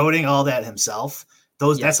he's coding all that himself,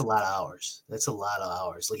 that's a lot of hours. That's a lot of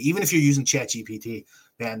hours. Like even if you're using ChatGPT,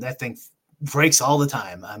 man, that thing breaks all the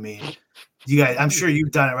time. I mean, you guys, I'm sure you've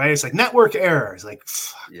done it, right? It's like network error. It's like,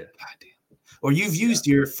 fuck, goddamn. Or you've used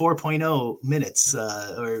your 4.0 minutes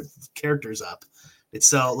or characters up. It's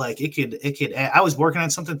so like it could. I was working on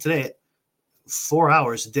something today, 4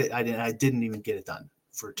 hours. I didn't even get it done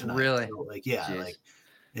for tonight. Really? So like,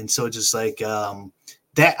 and so just like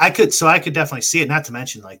that, I could definitely see it. Not to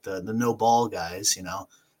mention like the no ball guys,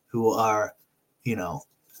 who are,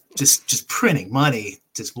 just printing money,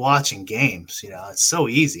 just watching games. It's so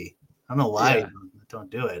easy. I don't know why I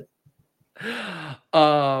don't do it.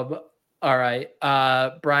 All right,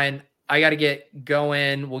 Brian, I got to get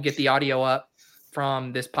going. We'll get the audio up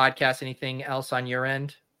from this podcast. Anything else on your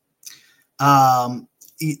end? I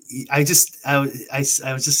was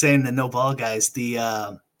just saying the no ball guys, the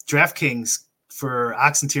DraftKings for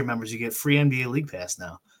Oxen tier members, you get free NBA League Pass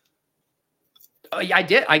now. Oh yeah, I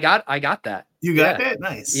did. I got that. You got that?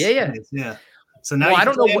 Nice. Yeah. Nice. Yeah. So now you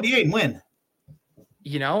can play NBA and win.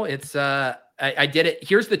 It's I did it.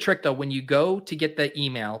 Here's the trick though. When you go to get the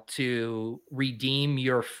email to redeem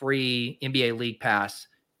your free NBA League Pass,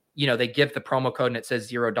 they give the promo code and it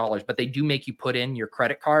says $0, but they do make you put in your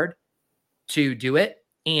credit card to do it.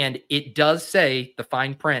 And it does say the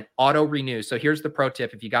fine print auto renew. So here's the pro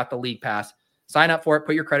tip. If you got the League Pass, sign up for it,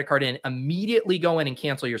 put your credit card in, immediately go in and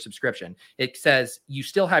cancel your subscription. It says you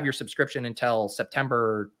still have your subscription until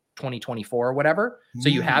September 2024 or whatever. So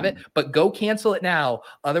you have it, but go cancel it now.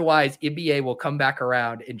 Otherwise, NBA will come back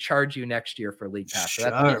around and charge you next year for League Pass. So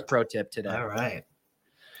that's the pro tip today. All right.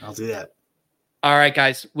 I'll do that. All right,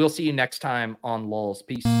 guys. We'll see you next time on Lolz.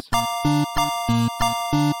 Peace.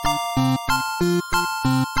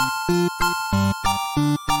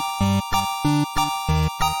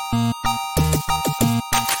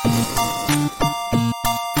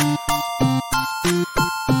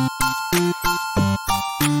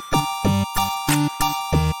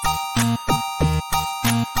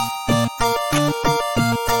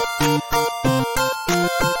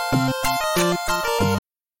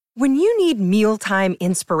 When you need mealtime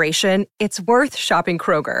inspiration, it's worth shopping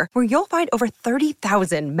Kroger, where you'll find over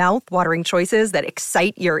 30,000 mouth-watering choices that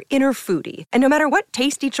excite your inner foodie. And no matter what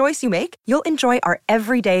tasty choice you make, you'll enjoy our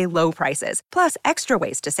everyday low prices, plus extra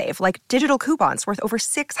ways to save, like digital coupons worth over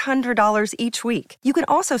 $600 each week. You can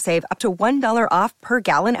also save up to $1 off per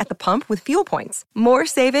gallon at the pump with fuel points. More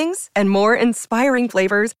savings and more inspiring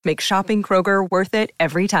flavors make shopping Kroger worth it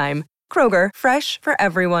every time. Kroger, fresh for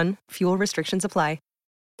everyone. Fuel restrictions apply.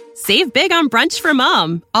 Save big on brunch for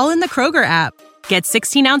mom, all in the Kroger app. Get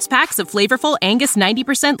 16-ounce packs of flavorful Angus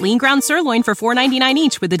 90% lean ground sirloin for $4.99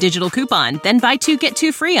 each with a digital coupon. Then buy 2, get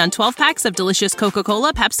 2 free on 12 packs of delicious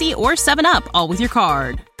Coca-Cola, Pepsi, or 7-Up, all with your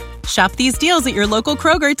card. Shop these deals at your local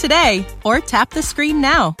Kroger today, or tap the screen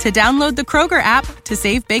now to download the Kroger app to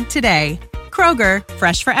save big today. Kroger,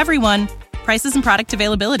 fresh for everyone. Prices and product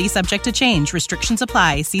availability subject to change. Restrictions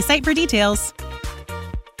apply. See site for details.